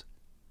sound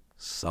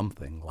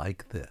something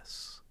like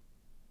this.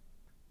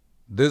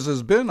 This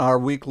has been our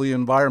weekly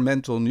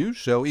environmental news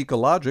show,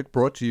 Ecologic,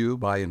 brought to you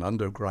by an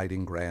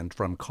underwriting grant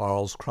from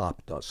Carl's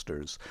Crop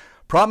Dusters,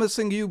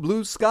 promising you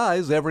blue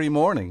skies every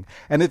morning.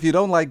 And if you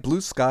don't like blue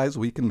skies,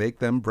 we can make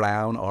them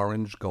brown,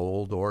 orange,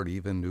 gold, or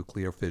even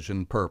nuclear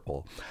fission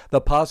purple.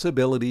 The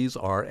possibilities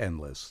are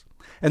endless.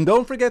 And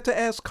don't forget to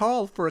ask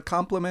Carl for a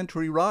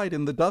complimentary ride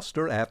in the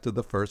Duster after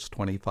the first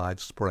 25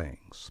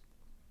 sprayings.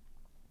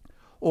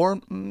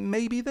 Or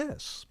maybe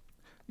this.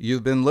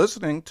 You've been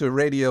listening to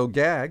Radio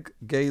Gag,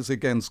 Gays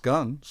Against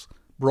Guns,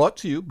 brought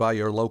to you by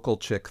your local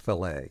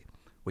Chick-fil-A.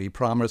 We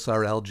promise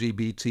our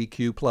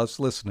LGBTQ plus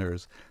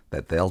listeners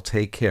that they'll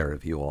take care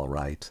of you, all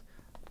right.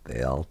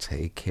 They'll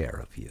take care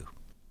of you.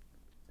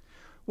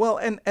 Well,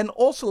 and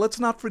also let's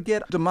not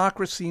forget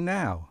Democracy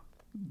Now!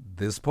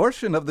 This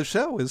portion of the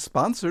show is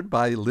sponsored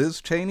by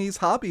Liz Cheney's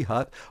Hobby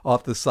Hut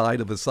off the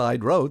side of a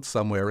side road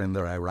somewhere in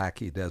the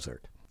Iraqi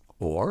desert.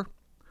 Or,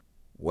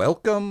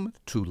 Welcome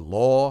to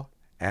Law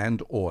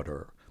and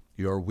Order,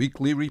 your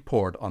weekly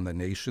report on the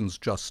nation's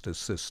justice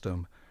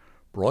system,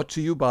 brought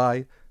to you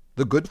by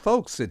the good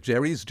folks at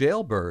Jerry's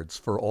Jailbirds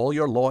for all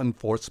your law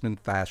enforcement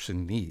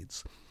fashion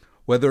needs.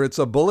 Whether it's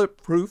a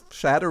bulletproof,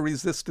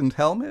 shatter-resistant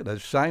helmet, a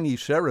shiny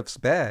sheriff's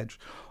badge,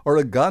 or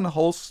a gun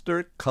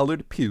holster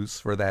colored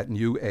puce for that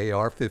new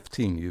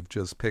AR-15 you've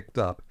just picked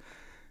up,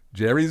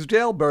 Jerry's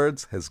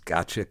Jailbirds has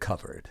got you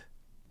covered.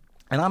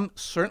 And I'm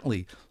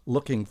certainly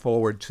looking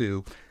forward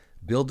to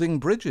Building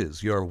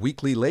Bridges, your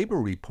weekly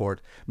labor report,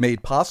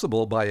 made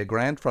possible by a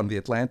grant from the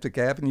Atlantic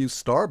Avenue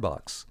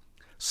Starbucks.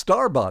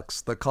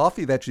 Starbucks, the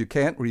coffee that you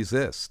can't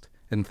resist.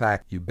 In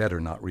fact, you better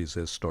not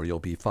resist or you'll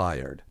be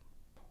fired.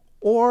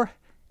 Or,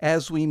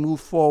 as we move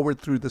forward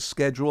through the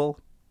schedule,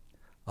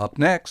 up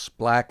next,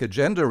 Black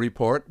Agenda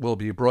Report will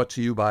be brought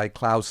to you by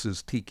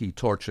Klaus's Tiki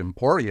Torch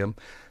Emporium.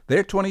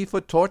 Their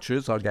 20-foot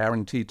torches are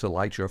guaranteed to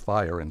light your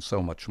fire and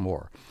so much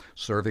more,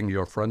 serving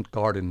your front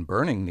garden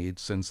burning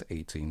needs since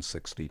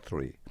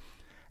 1863.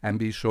 And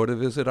be sure to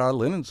visit our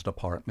linens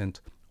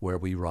department, where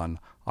we run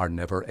our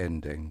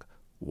never-ending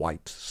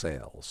white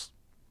sales.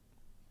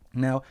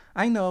 Now,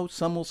 I know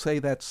some will say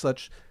that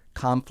such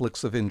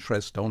conflicts of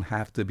interest don't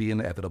have to be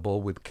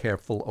inevitable with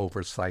careful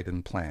oversight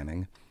and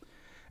planning.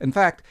 In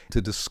fact,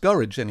 to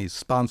discourage any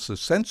sponsor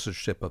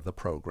censorship of the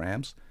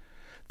programs,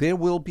 there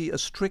will be a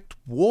strict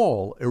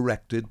wall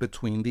erected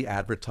between the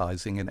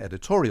advertising and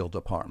editorial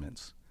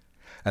departments.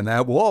 And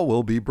that wall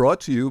will be brought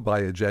to you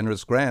by a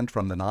generous grant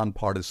from the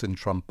nonpartisan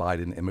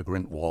Trump-Biden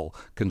Immigrant Wall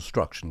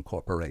Construction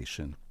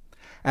Corporation.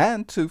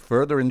 And to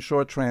further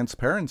ensure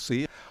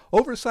transparency,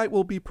 oversight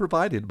will be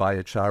provided by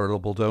a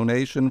charitable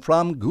donation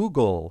from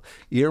Google,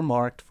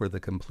 earmarked for the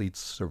complete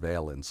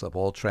surveillance of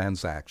all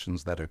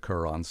transactions that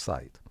occur on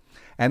site.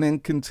 And in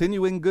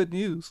continuing good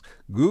news,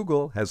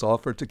 Google has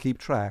offered to keep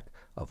track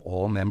of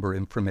all member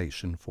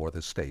information for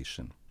the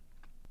station.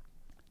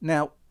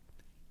 Now,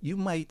 you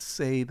might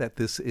say that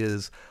this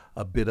is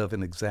a bit of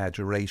an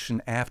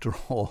exaggeration. After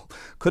all,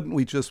 couldn't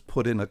we just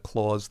put in a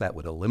clause that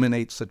would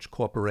eliminate such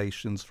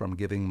corporations from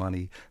giving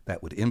money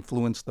that would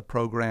influence the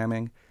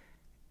programming?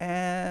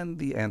 And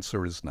the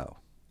answer is no.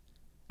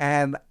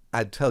 And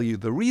I'd tell you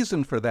the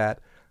reason for that,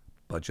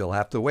 but you'll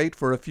have to wait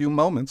for a few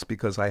moments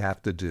because I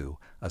have to do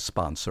a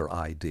sponsor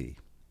ID.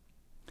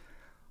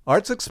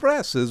 Arts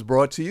Express is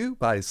brought to you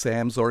by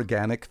Sam's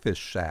Organic Fish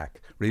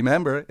Shack.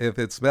 Remember, if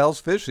it smells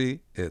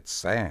fishy, it's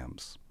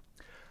Sam's.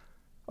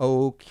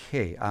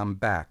 Okay, I'm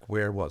back.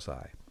 Where was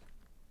I?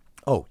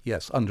 Oh,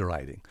 yes,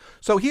 underwriting.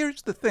 So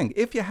here's the thing.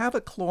 If you have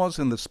a clause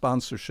in the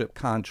sponsorship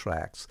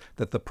contracts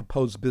that the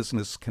proposed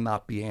business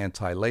cannot be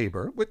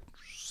anti-labor, which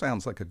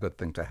sounds like a good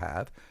thing to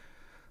have,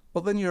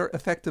 well, then you're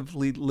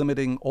effectively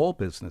limiting all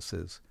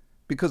businesses.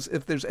 Because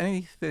if there's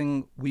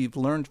anything we've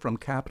learned from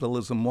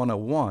Capitalism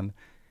 101,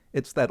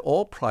 it's that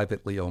all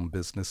privately owned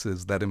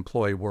businesses that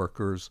employ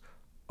workers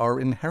are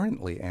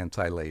inherently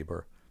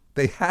anti-labor.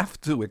 They have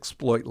to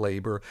exploit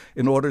labor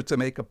in order to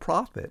make a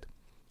profit.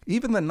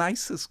 Even the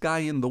nicest guy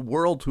in the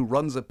world who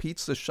runs a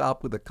pizza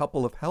shop with a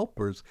couple of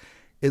helpers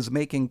is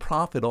making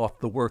profit off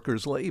the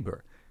workers'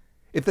 labor.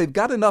 If they've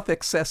got enough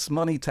excess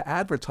money to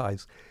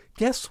advertise,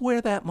 guess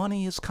where that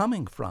money is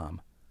coming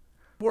from?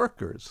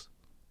 Workers.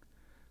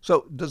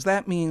 So does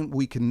that mean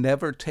we can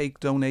never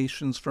take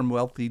donations from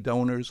wealthy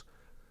donors?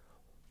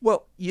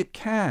 Well, you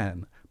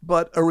can,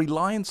 But a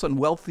reliance on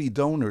wealthy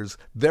donors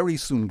very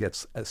soon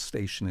gets a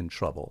station in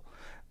trouble.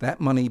 That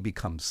money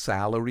becomes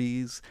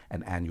salaries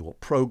and annual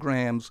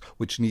programs,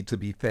 which need to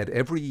be fed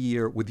every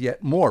year with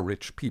yet more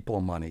rich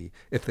people money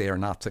if they are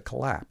not to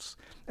collapse.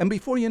 And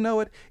before you know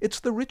it, it's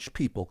the rich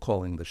people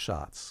calling the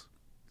shots.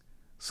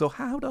 So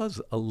how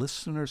does a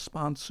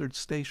listener-sponsored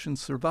station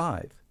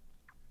survive?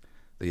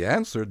 The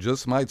answer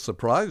just might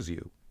surprise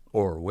you.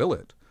 Or will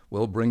it?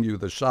 We'll bring you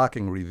the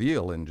shocking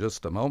reveal in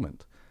just a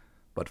moment.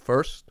 But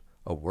first,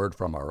 a word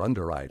from our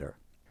underwriter.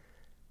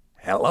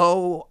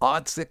 Hello,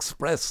 Arts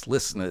Express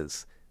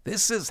listeners.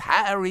 This is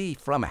Harry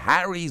from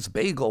Harry's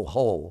Bagel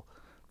Hole,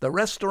 the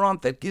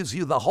restaurant that gives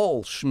you the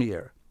whole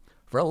schmear.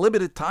 For a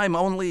limited time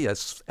only,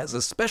 as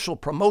a special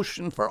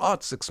promotion for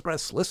Arts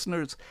Express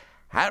listeners,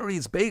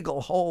 Harry's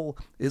Bagel Hole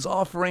is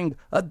offering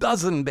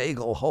 12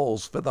 bagel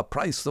holes for the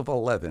price of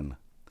 11.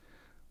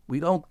 We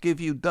don't give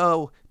you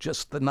dough,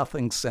 just the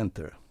nothing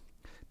center.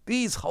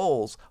 These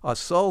holes are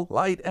so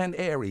light and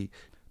airy,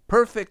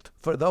 perfect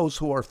for those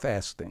who are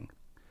fasting.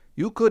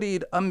 You could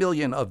eat 1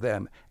 million of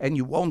them and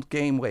you won't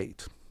gain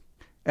weight.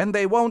 And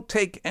they won't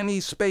take any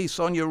space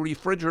on your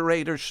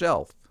refrigerator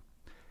shelf.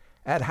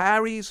 At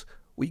Harry's,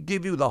 we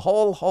give you the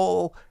whole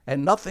hole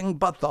and nothing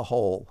but the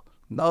hole.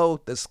 No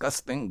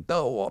disgusting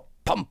dough or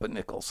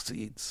pumpernickel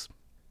seeds.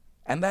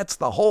 And that's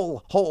the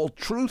whole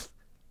truth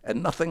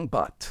and nothing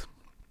but.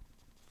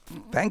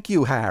 Thank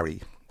you,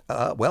 Harry.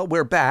 Well,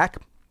 we're back.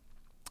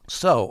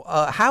 So,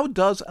 how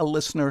does a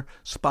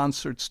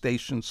listener-sponsored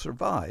station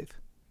survive?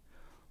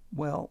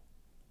 Well,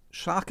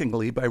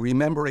 shockingly, by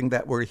remembering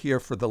that we're here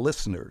for the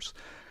listeners.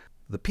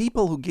 The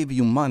people who give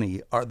you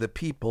money are the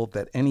people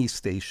that any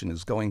station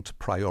is going to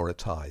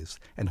prioritize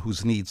and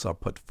whose needs are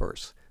put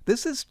first.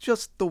 This is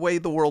just the way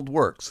the world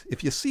works.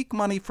 If you seek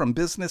money from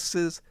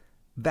businesses,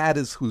 that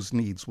is whose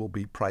needs will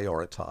be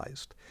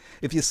prioritized.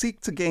 If you seek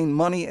to gain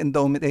money and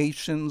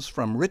donations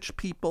from rich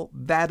people,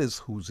 that is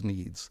whose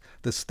needs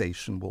the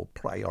station will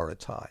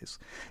prioritize.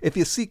 If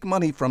you seek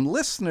money from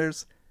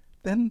listeners,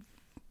 then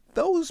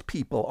those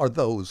people are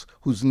those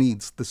whose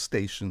needs the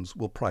stations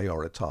will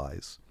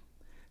prioritize.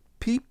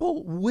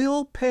 People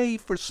will pay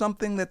for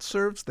something that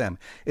serves them.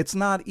 It's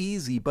not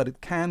easy, but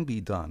it can be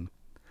done.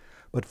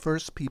 But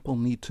first, people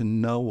need to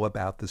know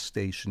about the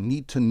station,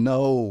 need to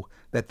know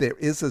that there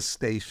is a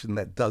station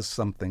that does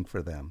something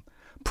for them.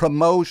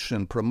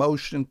 Promotion,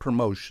 promotion,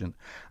 promotion.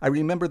 I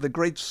remember the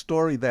great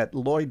story that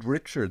Lloyd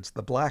Richards,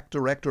 the black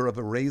director of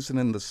A Raisin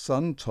in the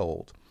Sun,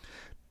 told.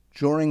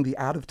 During the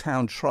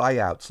out-of-town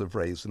tryouts of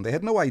Raisin, they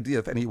had no idea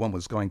if anyone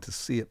was going to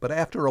see it, but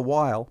after a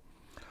while,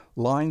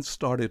 lines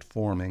started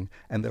forming,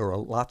 and there were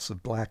lots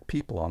of black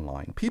people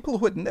online, people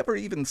who had never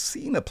even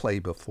seen a play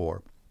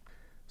before.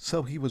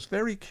 So he was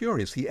very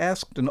curious. He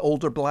asked an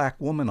older black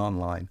woman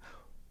online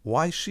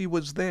why she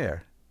was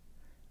there.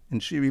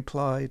 And she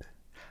replied,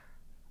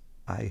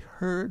 "I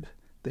heard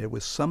there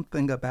was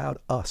something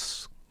about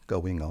us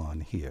going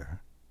on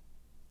here."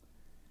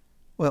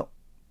 Well,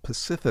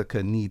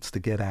 Pacifica needs to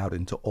get out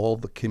into all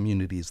the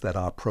communities that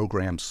our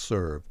programs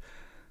serve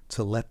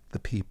to let the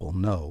people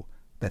know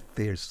that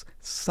there's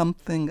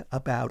something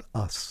about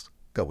us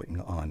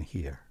going on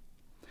here.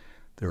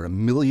 There are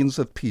millions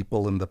of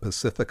people in the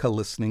Pacifica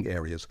listening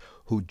areas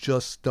who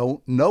just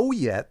don't know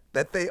yet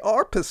that they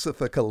are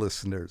Pacifica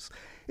listeners.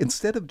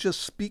 Instead of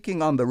just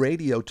speaking on the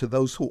radio to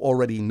those who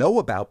already know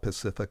about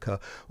Pacifica,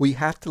 we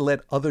have to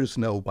let others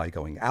know by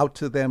going out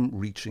to them,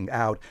 reaching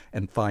out,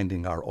 and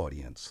finding our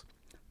audience.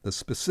 The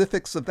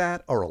specifics of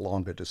that are a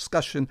longer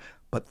discussion,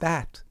 but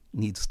that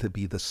needs to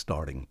be the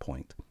starting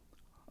point.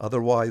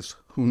 Otherwise,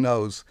 who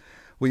knows?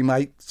 We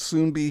might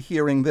soon be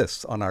hearing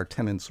this on our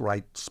tenants'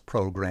 rights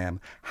program,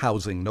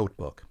 Housing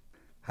Notebook.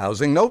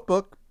 Housing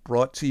Notebook,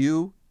 brought to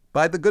you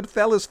by the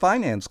Goodfellas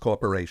Finance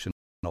Corporation,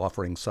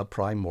 offering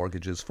subprime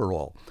mortgages for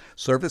all,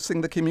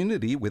 servicing the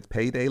community with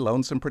payday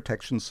loans and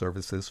protection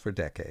services for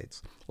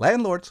decades.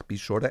 Landlords, be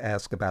sure to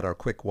ask about our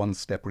quick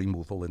one-step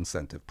removal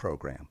incentive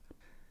program.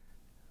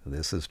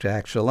 This is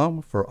Jack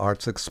Shalom for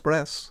Arts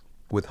Express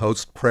with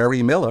host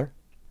Prairie Miller.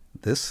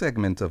 This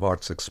segment of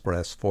Arts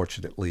Express,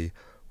 fortunately,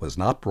 was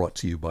not brought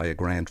to you by a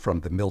grant from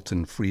the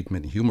Milton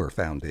Friedman Humor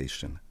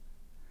Foundation.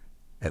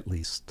 At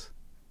least,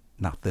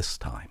 not this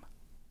time.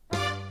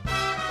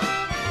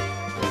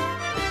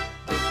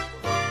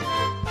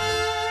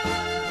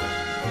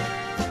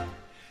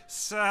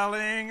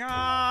 Selling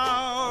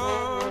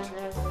out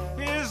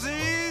is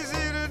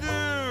easy to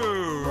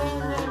do.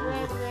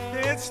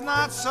 It's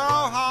not so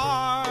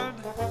hard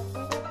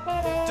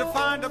to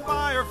find a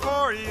buyer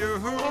for you.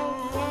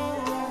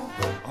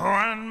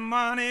 When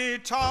money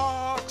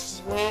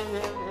talks,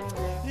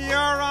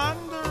 you're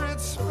under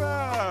its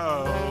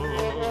spell.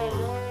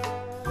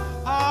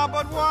 Ah,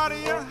 but what do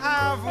you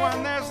have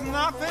when there's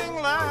nothing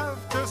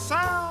left to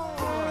sell?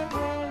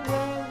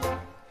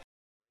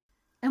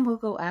 And we'll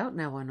go out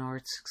now on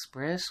Arts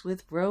Express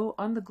with Ro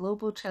on the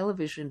Global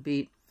Television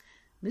Beat.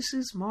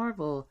 Mrs.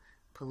 Marvel,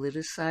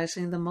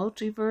 politicizing the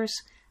multiverse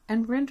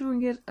and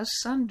rendering it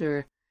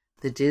asunder.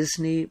 The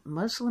Disney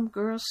Muslim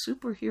Girl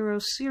superhero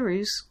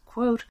series,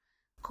 quote,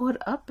 caught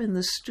up in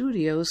the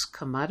studio's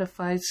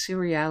commodified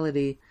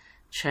seriality,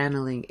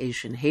 channeling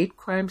Asian hate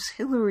crimes,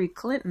 Hillary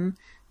Clinton,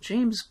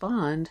 James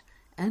Bond,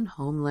 and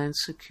Homeland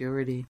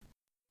Security.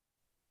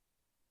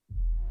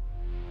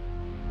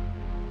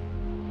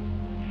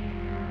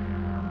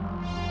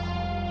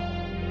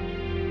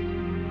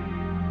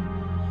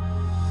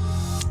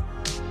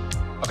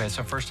 Okay,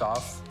 so first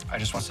off, I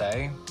just want to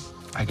say,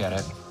 I get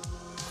it.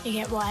 You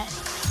get what?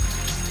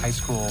 High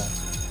school.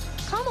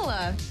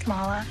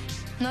 Kamala.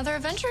 Another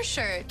Avengers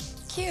shirt.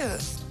 Cute.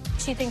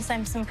 She thinks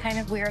I'm some kind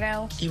of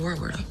weirdo. You are a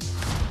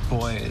weirdo.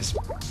 Boys.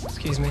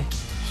 Excuse me.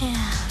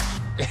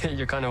 Yeah.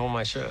 You're kind of on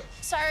my shirt.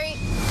 Sorry.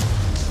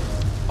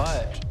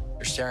 But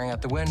you're staring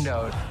out the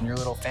window in your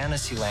little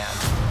fantasy land.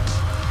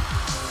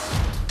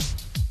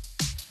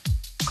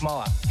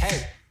 Kamala,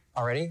 hey.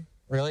 Already?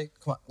 Really?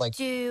 Come on, like...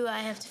 Do I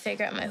have to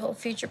figure out my whole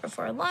future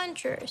before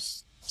lunch, or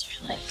is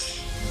there like...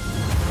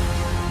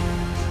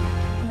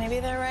 Maybe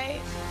they're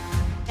right.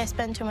 I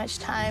spend too much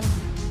time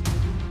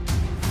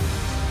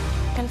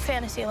in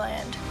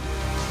Fantasyland.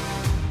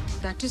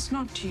 That is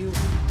not you.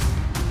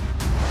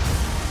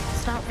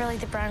 It's not really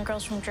the brown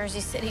girls from Jersey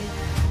City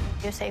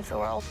who save the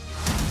world.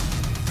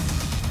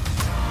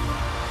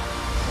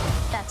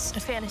 That's a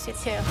fantasy,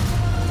 too.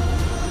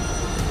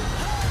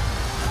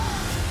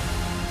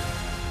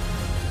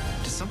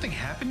 Did something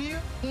happen to you?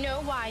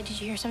 No, why? Did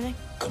you hear something?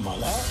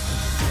 Kamala?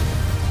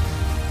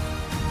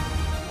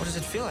 What does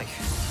it feel like?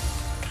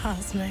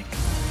 Cosmic.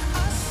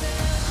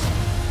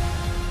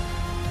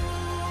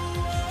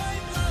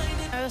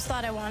 I always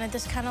thought I wanted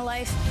this kind of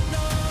life,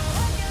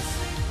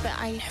 but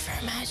I never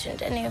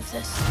imagined any of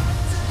this.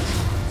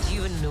 Do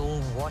you know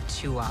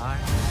what you are?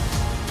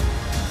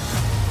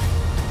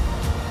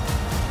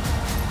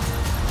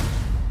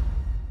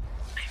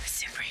 I'm a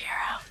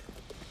superhero.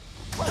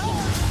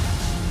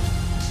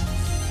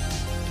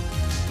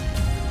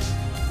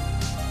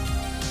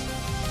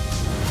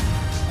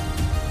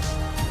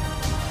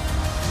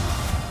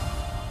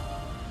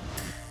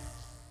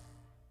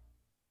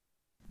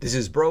 This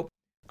is Broke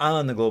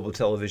on the Global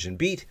Television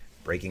Beat,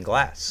 Breaking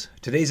Glass.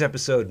 Today's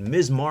episode,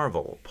 Ms.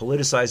 Marvel,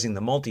 politicizing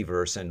the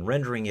multiverse and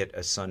rendering it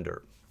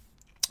asunder.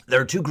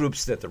 There are two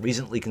groups that the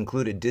recently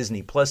concluded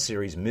Disney Plus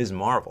series Ms.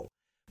 Marvel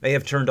may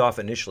have turned off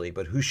initially,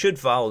 but who should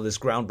follow this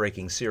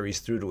groundbreaking series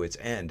through to its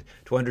end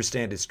to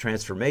understand its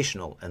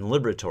transformational and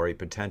liberatory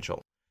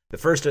potential. The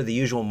first are the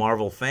usual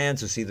Marvel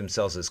fans who see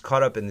themselves as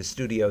caught up in the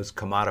studio's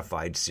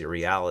commodified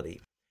seriality,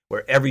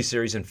 where every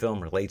series and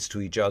film relates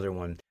to each other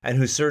one, and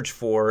who search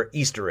for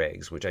Easter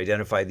eggs, which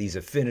identify these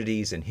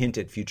affinities and hint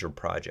at future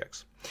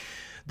projects.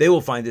 They will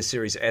find this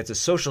series adds a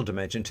social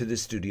dimension to the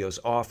studio's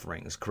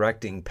offerings,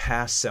 correcting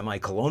past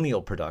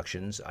semi-colonial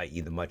productions, i.e.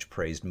 the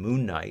much-praised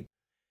Moon Knight,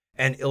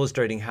 and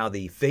illustrating how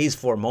the Phase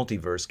 4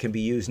 multiverse can be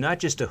used not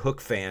just to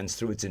hook fans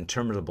through its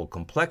interminable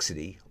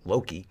complexity,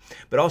 Loki,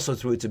 but also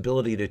through its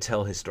ability to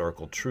tell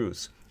historical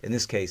truths. In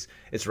this case,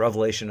 its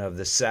revelation of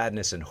the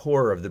sadness and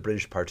horror of the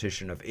British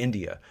partition of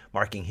India,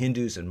 marking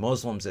Hindus and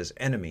Muslims as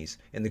enemies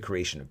in the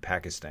creation of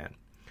Pakistan.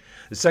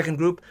 The second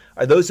group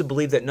are those who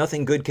believe that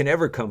nothing good can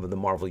ever come of the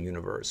Marvel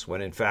Universe,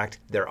 when in fact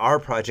there are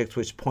projects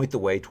which point the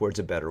way towards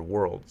a better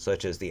world,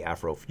 such as the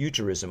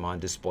Afrofuturism on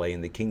display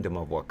in the Kingdom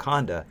of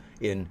Wakanda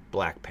in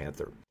Black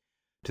Panther.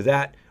 To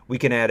that, we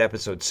can add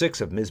episode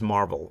 6 of Ms.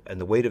 Marvel and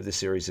the weight of the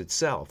series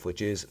itself,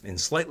 which is, in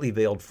slightly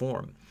veiled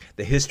form,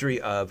 the history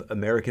of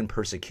American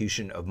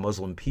persecution of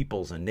Muslim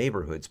peoples and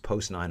neighborhoods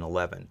post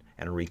 9/11,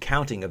 and a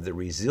recounting of the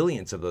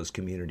resilience of those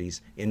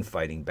communities in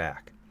fighting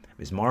back.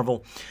 Ms.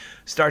 Marvel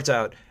starts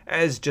out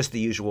as just the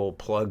usual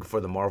plug for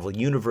the Marvel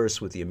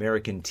Universe with the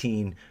American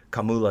teen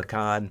Kamala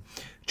Khan,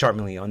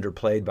 charmingly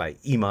underplayed by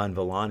Iman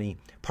Vellani,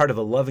 part of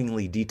a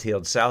lovingly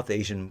detailed South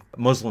Asian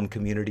Muslim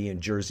community in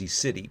Jersey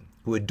City,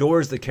 who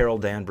adores the Carol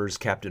Danvers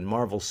Captain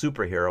Marvel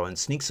superhero and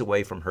sneaks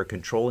away from her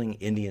controlling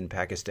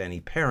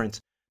Indian-Pakistani parents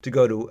to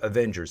go to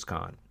Avengers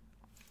Con.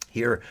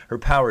 Here, her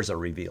powers are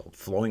revealed,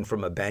 flowing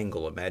from a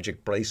bangle, a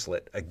magic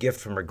bracelet, a gift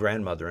from her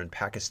grandmother in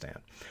Pakistan.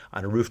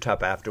 On a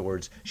rooftop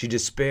afterwards, she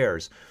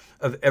despairs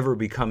of ever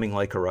becoming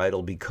like her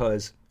idol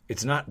because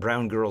it's not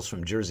brown girls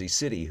from Jersey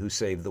City who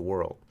save the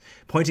world,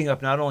 pointing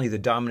up not only the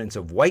dominance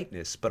of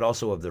whiteness, but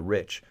also of the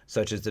rich,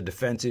 such as the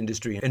defense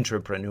industry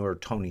entrepreneur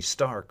Tony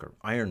Stark, or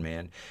Iron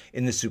Man,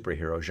 in the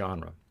superhero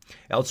genre.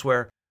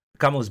 Elsewhere,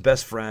 Kamala's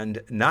best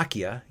friend,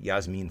 Nakia,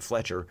 Yasmin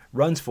Fletcher,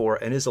 runs for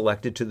and is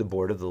elected to the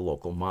board of the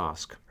local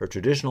mosque. Her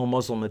traditional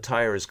Muslim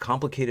attire is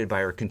complicated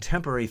by her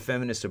contemporary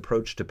feminist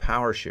approach to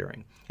power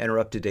sharing and her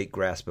up-to-date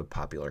grasp of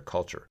popular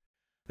culture.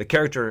 The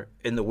character,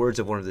 in the words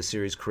of one of the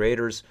series'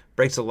 creators,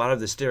 breaks a lot of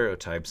the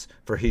stereotypes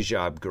for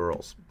hijab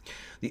girls.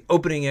 The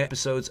opening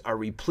episodes are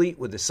replete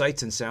with the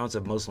sights and sounds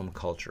of Muslim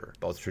culture,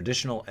 both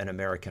traditional and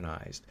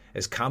Americanized,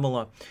 as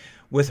Kamala,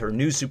 with her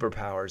new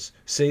superpowers,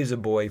 saves a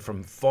boy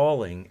from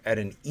falling at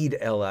an Eid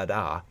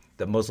al-Adha,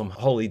 the Muslim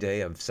holy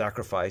day of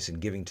sacrifice and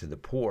giving to the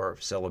poor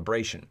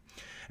celebration.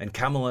 And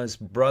Kamala's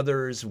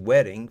brother's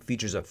wedding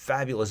features a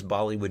fabulous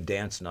Bollywood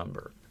dance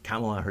number.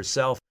 Kamala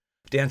herself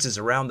dances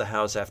around the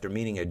house after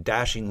meeting a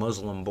dashing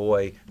Muslim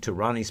boy to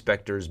Ronnie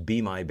Spector's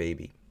Be My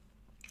Baby.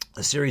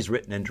 A series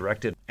written and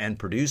directed and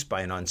produced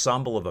by an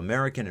ensemble of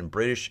American and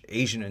British,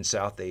 Asian and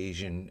South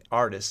Asian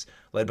artists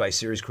led by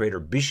series creator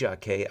Bisha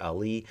K.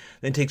 Ali,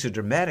 then takes a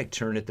dramatic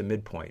turn at the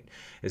midpoint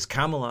as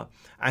Kamala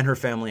and her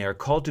family are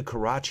called to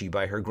Karachi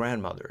by her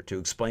grandmother to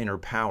explain her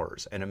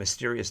powers and a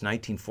mysterious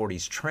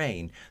 1940s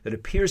train that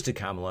appears to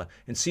Kamala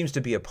and seems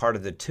to be a part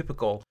of the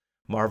typical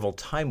Marvel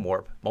time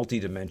warp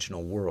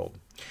multidimensional world.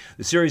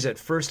 The series at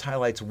first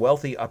highlights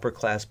wealthy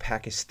upper-class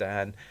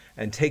Pakistan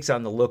and takes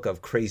on the look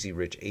of crazy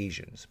rich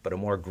Asians, but a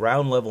more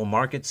ground-level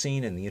market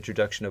scene and the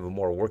introduction of a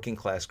more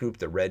working-class group,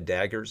 the Red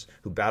Daggers,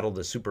 who battle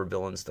the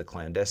supervillains, the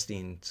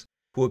Clandestines,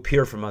 who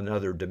appear from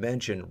another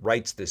dimension,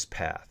 writes this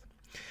path.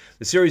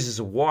 The series is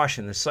awash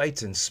in the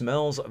sights and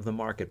smells of the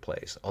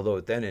marketplace, although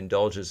it then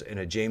indulges in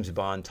a James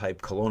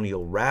Bond-type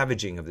colonial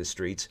ravaging of the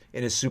streets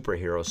in a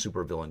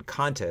superhero-supervillain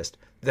contest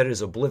that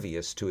is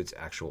oblivious to its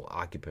actual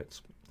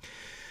occupants.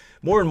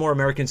 More and more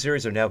American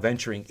series are now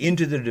venturing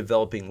into the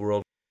developing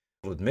world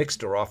with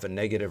mixed or often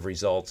negative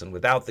results and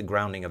without the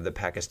grounding of the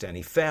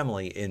Pakistani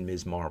family in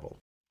Ms. Marvel.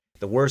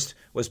 The worst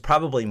was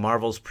probably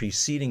Marvel's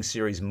preceding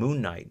series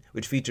Moon Knight,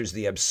 which features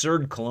the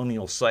absurd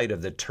colonial sight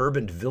of the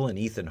turbaned villain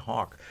Ethan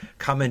Hawke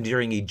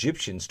commandeering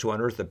Egyptians to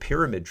unearth a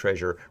pyramid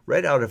treasure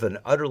right out of an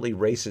utterly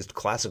racist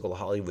classical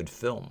Hollywood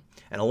film.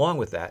 And along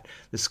with that,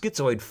 the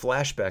schizoid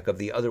flashback of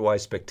the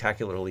otherwise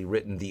spectacularly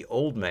written The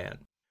Old Man,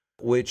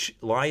 which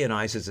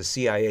lionizes a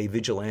CIA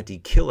vigilante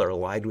killer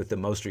allied with the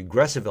most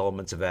regressive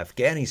elements of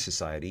Afghani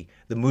society,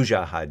 the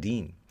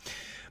Mujahideen.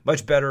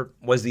 Much better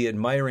was the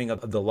admiring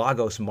of the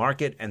Lagos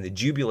market and the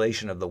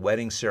jubilation of the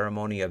wedding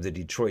ceremony of the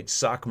Detroit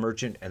sock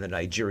merchant and the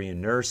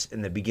Nigerian nurse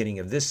in the beginning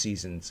of this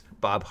season's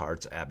Bob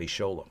Hart's Abby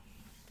Sholem.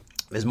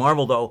 Ms.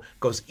 Marvel, though,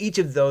 goes each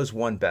of those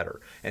one better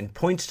and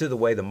points to the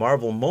way the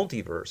Marvel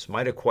multiverse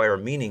might acquire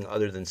meaning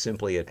other than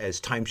simply as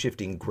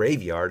time-shifting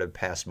graveyard of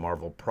past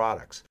Marvel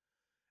products.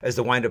 As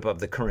the windup of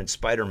the current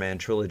Spider-Man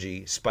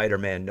trilogy,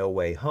 Spider-Man No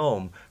Way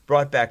Home,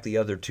 brought back the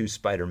other two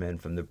Spider-Men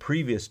from the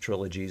previous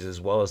trilogies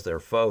as well as their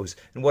foes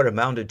in what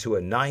amounted to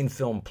a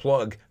 9-film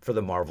plug for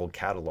the Marvel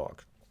catalog.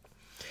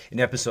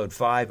 In episode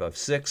 5 of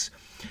 6,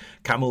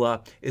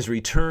 Kamala is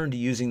returned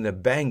using the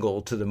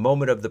bangle to the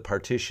moment of the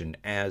partition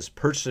as,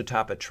 perched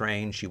atop a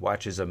train, she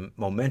watches a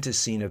momentous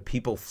scene of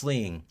people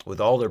fleeing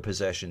with all their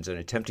possessions and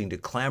attempting to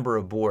clamber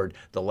aboard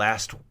the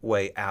last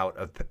way out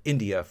of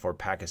India for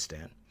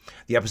Pakistan.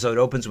 The episode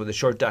opens with a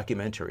short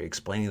documentary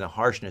explaining the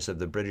harshness of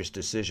the British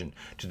decision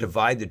to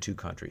divide the two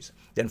countries,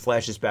 then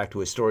flashes back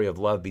to a story of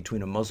love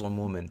between a Muslim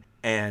woman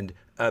and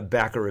a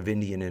backer of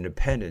Indian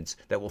independence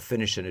that will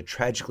finish in a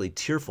tragically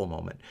tearful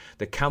moment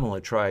that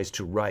Kamala tries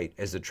to write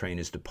as the train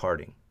is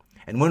departing.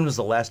 And when was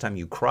the last time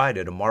you cried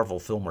at a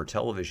Marvel film or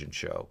television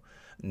show?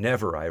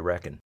 Never, I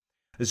reckon.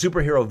 The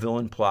superhero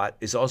villain plot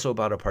is also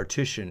about a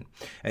partition,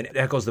 and it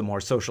echoes the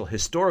more social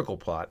historical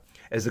plot,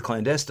 as the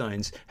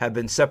clandestines have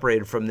been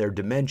separated from their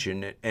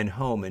dimension and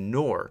home in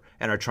Noor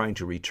and are trying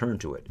to return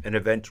to it, an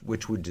event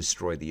which would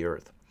destroy the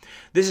Earth.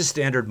 This is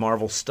standard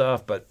Marvel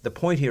stuff, but the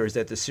point here is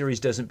that the series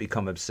doesn't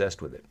become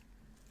obsessed with it.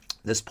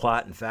 This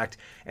plot, in fact,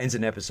 ends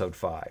in episode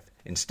 5.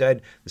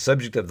 Instead, the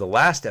subject of the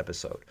last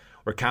episode,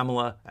 where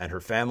Kamala and her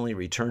family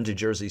return to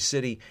Jersey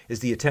City, is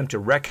the attempt to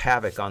wreak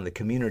havoc on the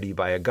community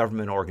by a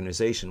government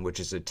organization which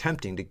is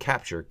attempting to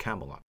capture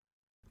Kamala.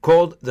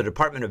 Called the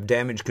Department of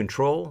Damage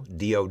Control,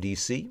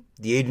 DODC,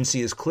 the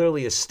agency is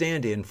clearly a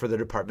stand-in for the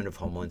Department of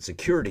Homeland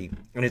Security,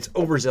 and its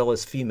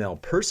overzealous female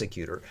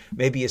persecutor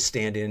may be a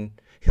stand-in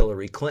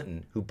Hillary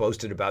Clinton, who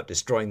boasted about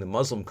destroying the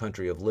Muslim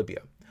country of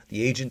Libya.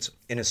 The agents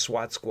in a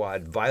SWAT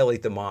squad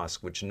violate the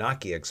mosque, which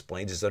Nakia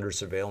explains is under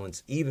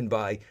surveillance even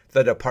by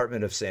the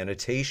Department of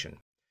Sanitation.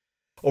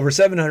 Over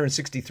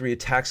 763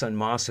 attacks on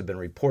mosques have been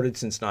reported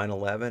since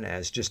 9/11,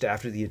 as just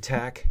after the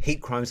attack,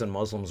 hate crimes on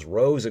Muslims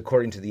rose,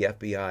 according to the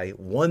FBI,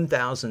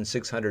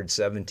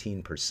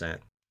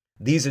 1,617%.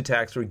 These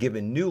attacks were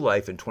given new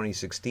life in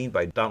 2016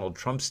 by Donald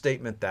Trump's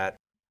statement that,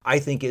 "I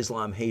think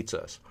Islam hates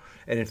us."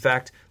 And in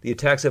fact, the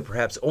attacks have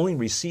perhaps only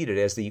receded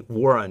as the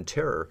war on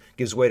terror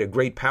gives way to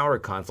great power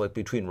conflict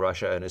between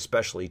Russia and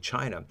especially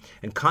China,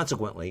 and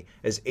consequently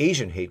as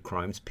Asian hate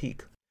crimes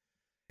peak.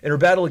 In her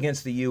battle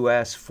against the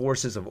U.S.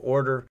 forces of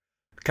order,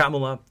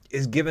 Kamala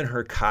is given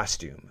her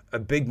costume, a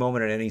big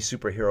moment in any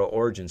superhero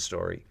origin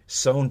story,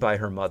 sewn by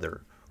her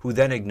mother, who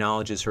then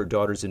acknowledges her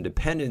daughter's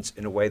independence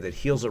in a way that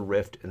heals a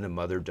rift in the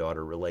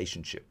mother-daughter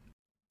relationship.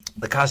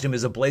 The costume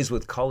is ablaze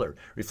with color,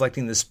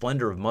 reflecting the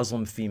splendor of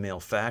Muslim female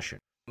fashion,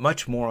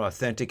 much more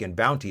authentic and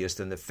bounteous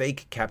than the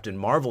fake Captain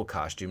Marvel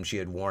costume she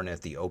had worn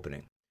at the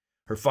opening.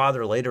 Her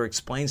father later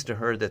explains to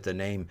her that the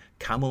name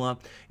Kamala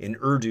in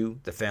Urdu,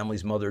 the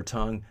family's mother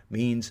tongue,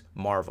 means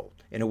marvel,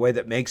 in a way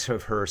that makes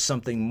of her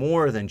something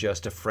more than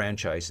just a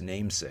franchise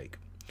namesake.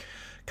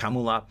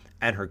 Kamala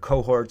and her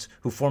cohorts,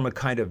 who form a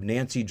kind of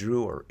Nancy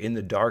Drew or In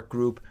the Dark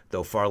group,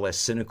 though far less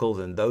cynical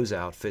than those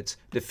outfits,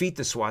 defeat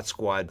the SWAT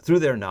squad through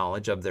their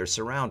knowledge of their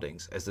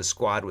surroundings, as the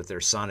squad with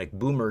their sonic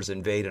boomers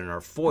invade and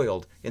are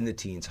foiled in the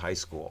teens' high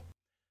school.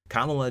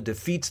 Kamala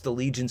defeats the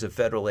legions of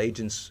federal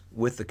agents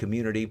with the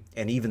community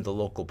and even the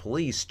local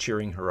police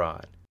cheering her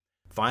on.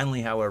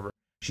 Finally, however,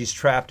 she's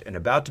trapped and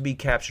about to be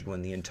captured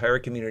when the entire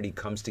community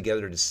comes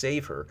together to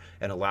save her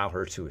and allow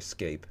her to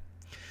escape.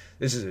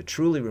 This is a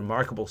truly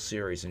remarkable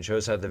series and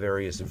shows how the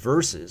various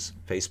verses,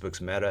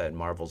 Facebook's Meta and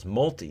Marvel's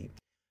Multi,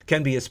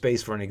 can be a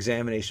space for an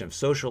examination of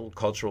social,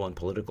 cultural, and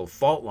political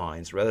fault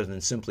lines rather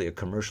than simply a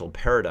commercial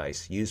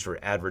paradise used for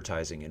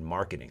advertising and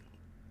marketing.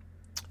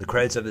 The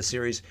credits of the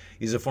series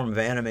use a form of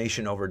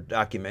animation over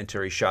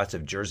documentary shots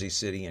of Jersey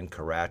City and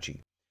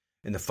Karachi.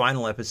 In the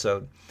final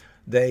episode,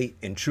 they,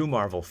 in true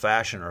Marvel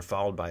fashion, are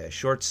followed by a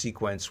short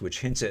sequence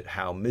which hints at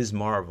how Ms.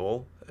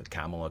 Marvel,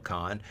 Kamala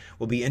Khan,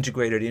 will be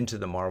integrated into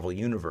the Marvel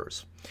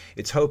Universe.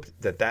 It's hoped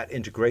that that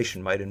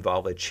integration might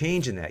involve a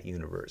change in that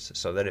universe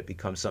so that it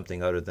becomes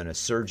something other than a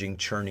surging,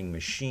 churning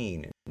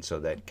machine, and so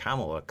that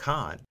Kamala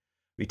Khan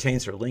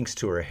retains her links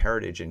to her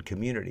heritage and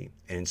community,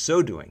 and in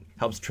so doing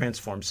helps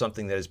transform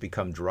something that has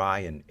become dry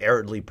and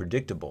aridly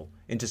predictable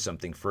into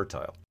something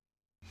fertile.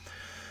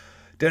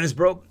 Dennis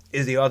Brope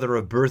is the author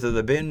of Birth of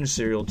the Binge,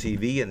 Serial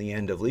TV, and the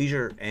End of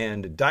Leisure,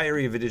 and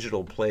Diary of a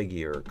Digital Plague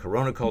Year,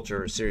 Corona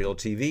Culture, Serial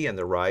TV, and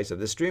the Rise of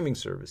the Streaming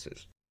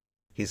Services.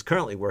 He's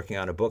currently working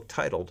on a book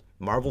titled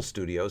Marvel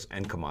Studios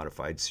and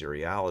Commodified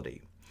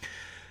Seriality.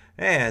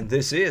 And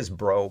this is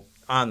Brope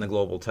on the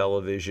Global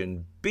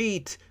Television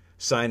Beat,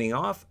 signing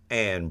off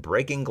and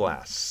breaking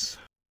glass.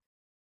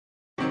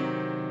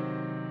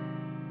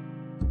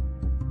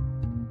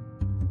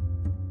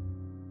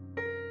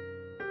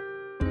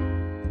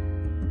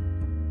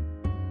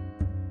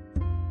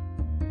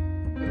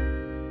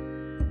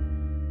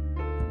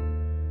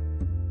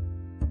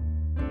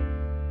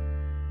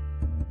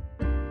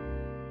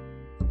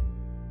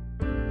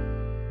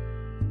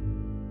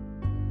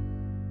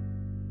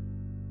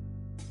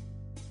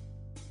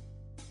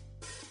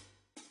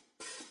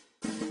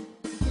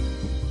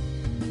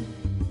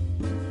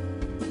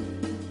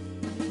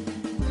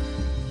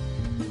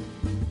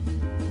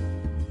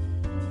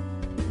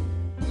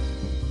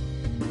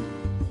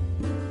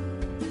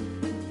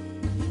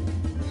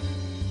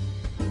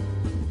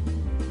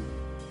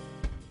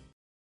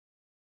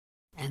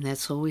 And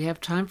that's all we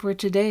have time for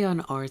today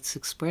on Arts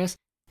Express,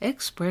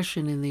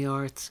 Expression in the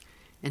Arts.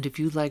 And if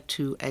you'd like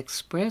to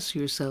express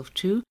yourself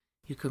too,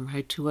 you can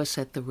write to us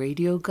at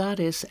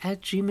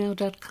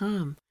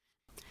theradiogoddess@gmail.com.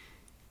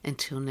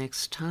 Until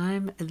next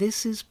time,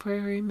 this is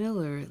Prairie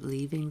Miller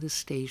leaving the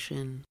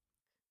station.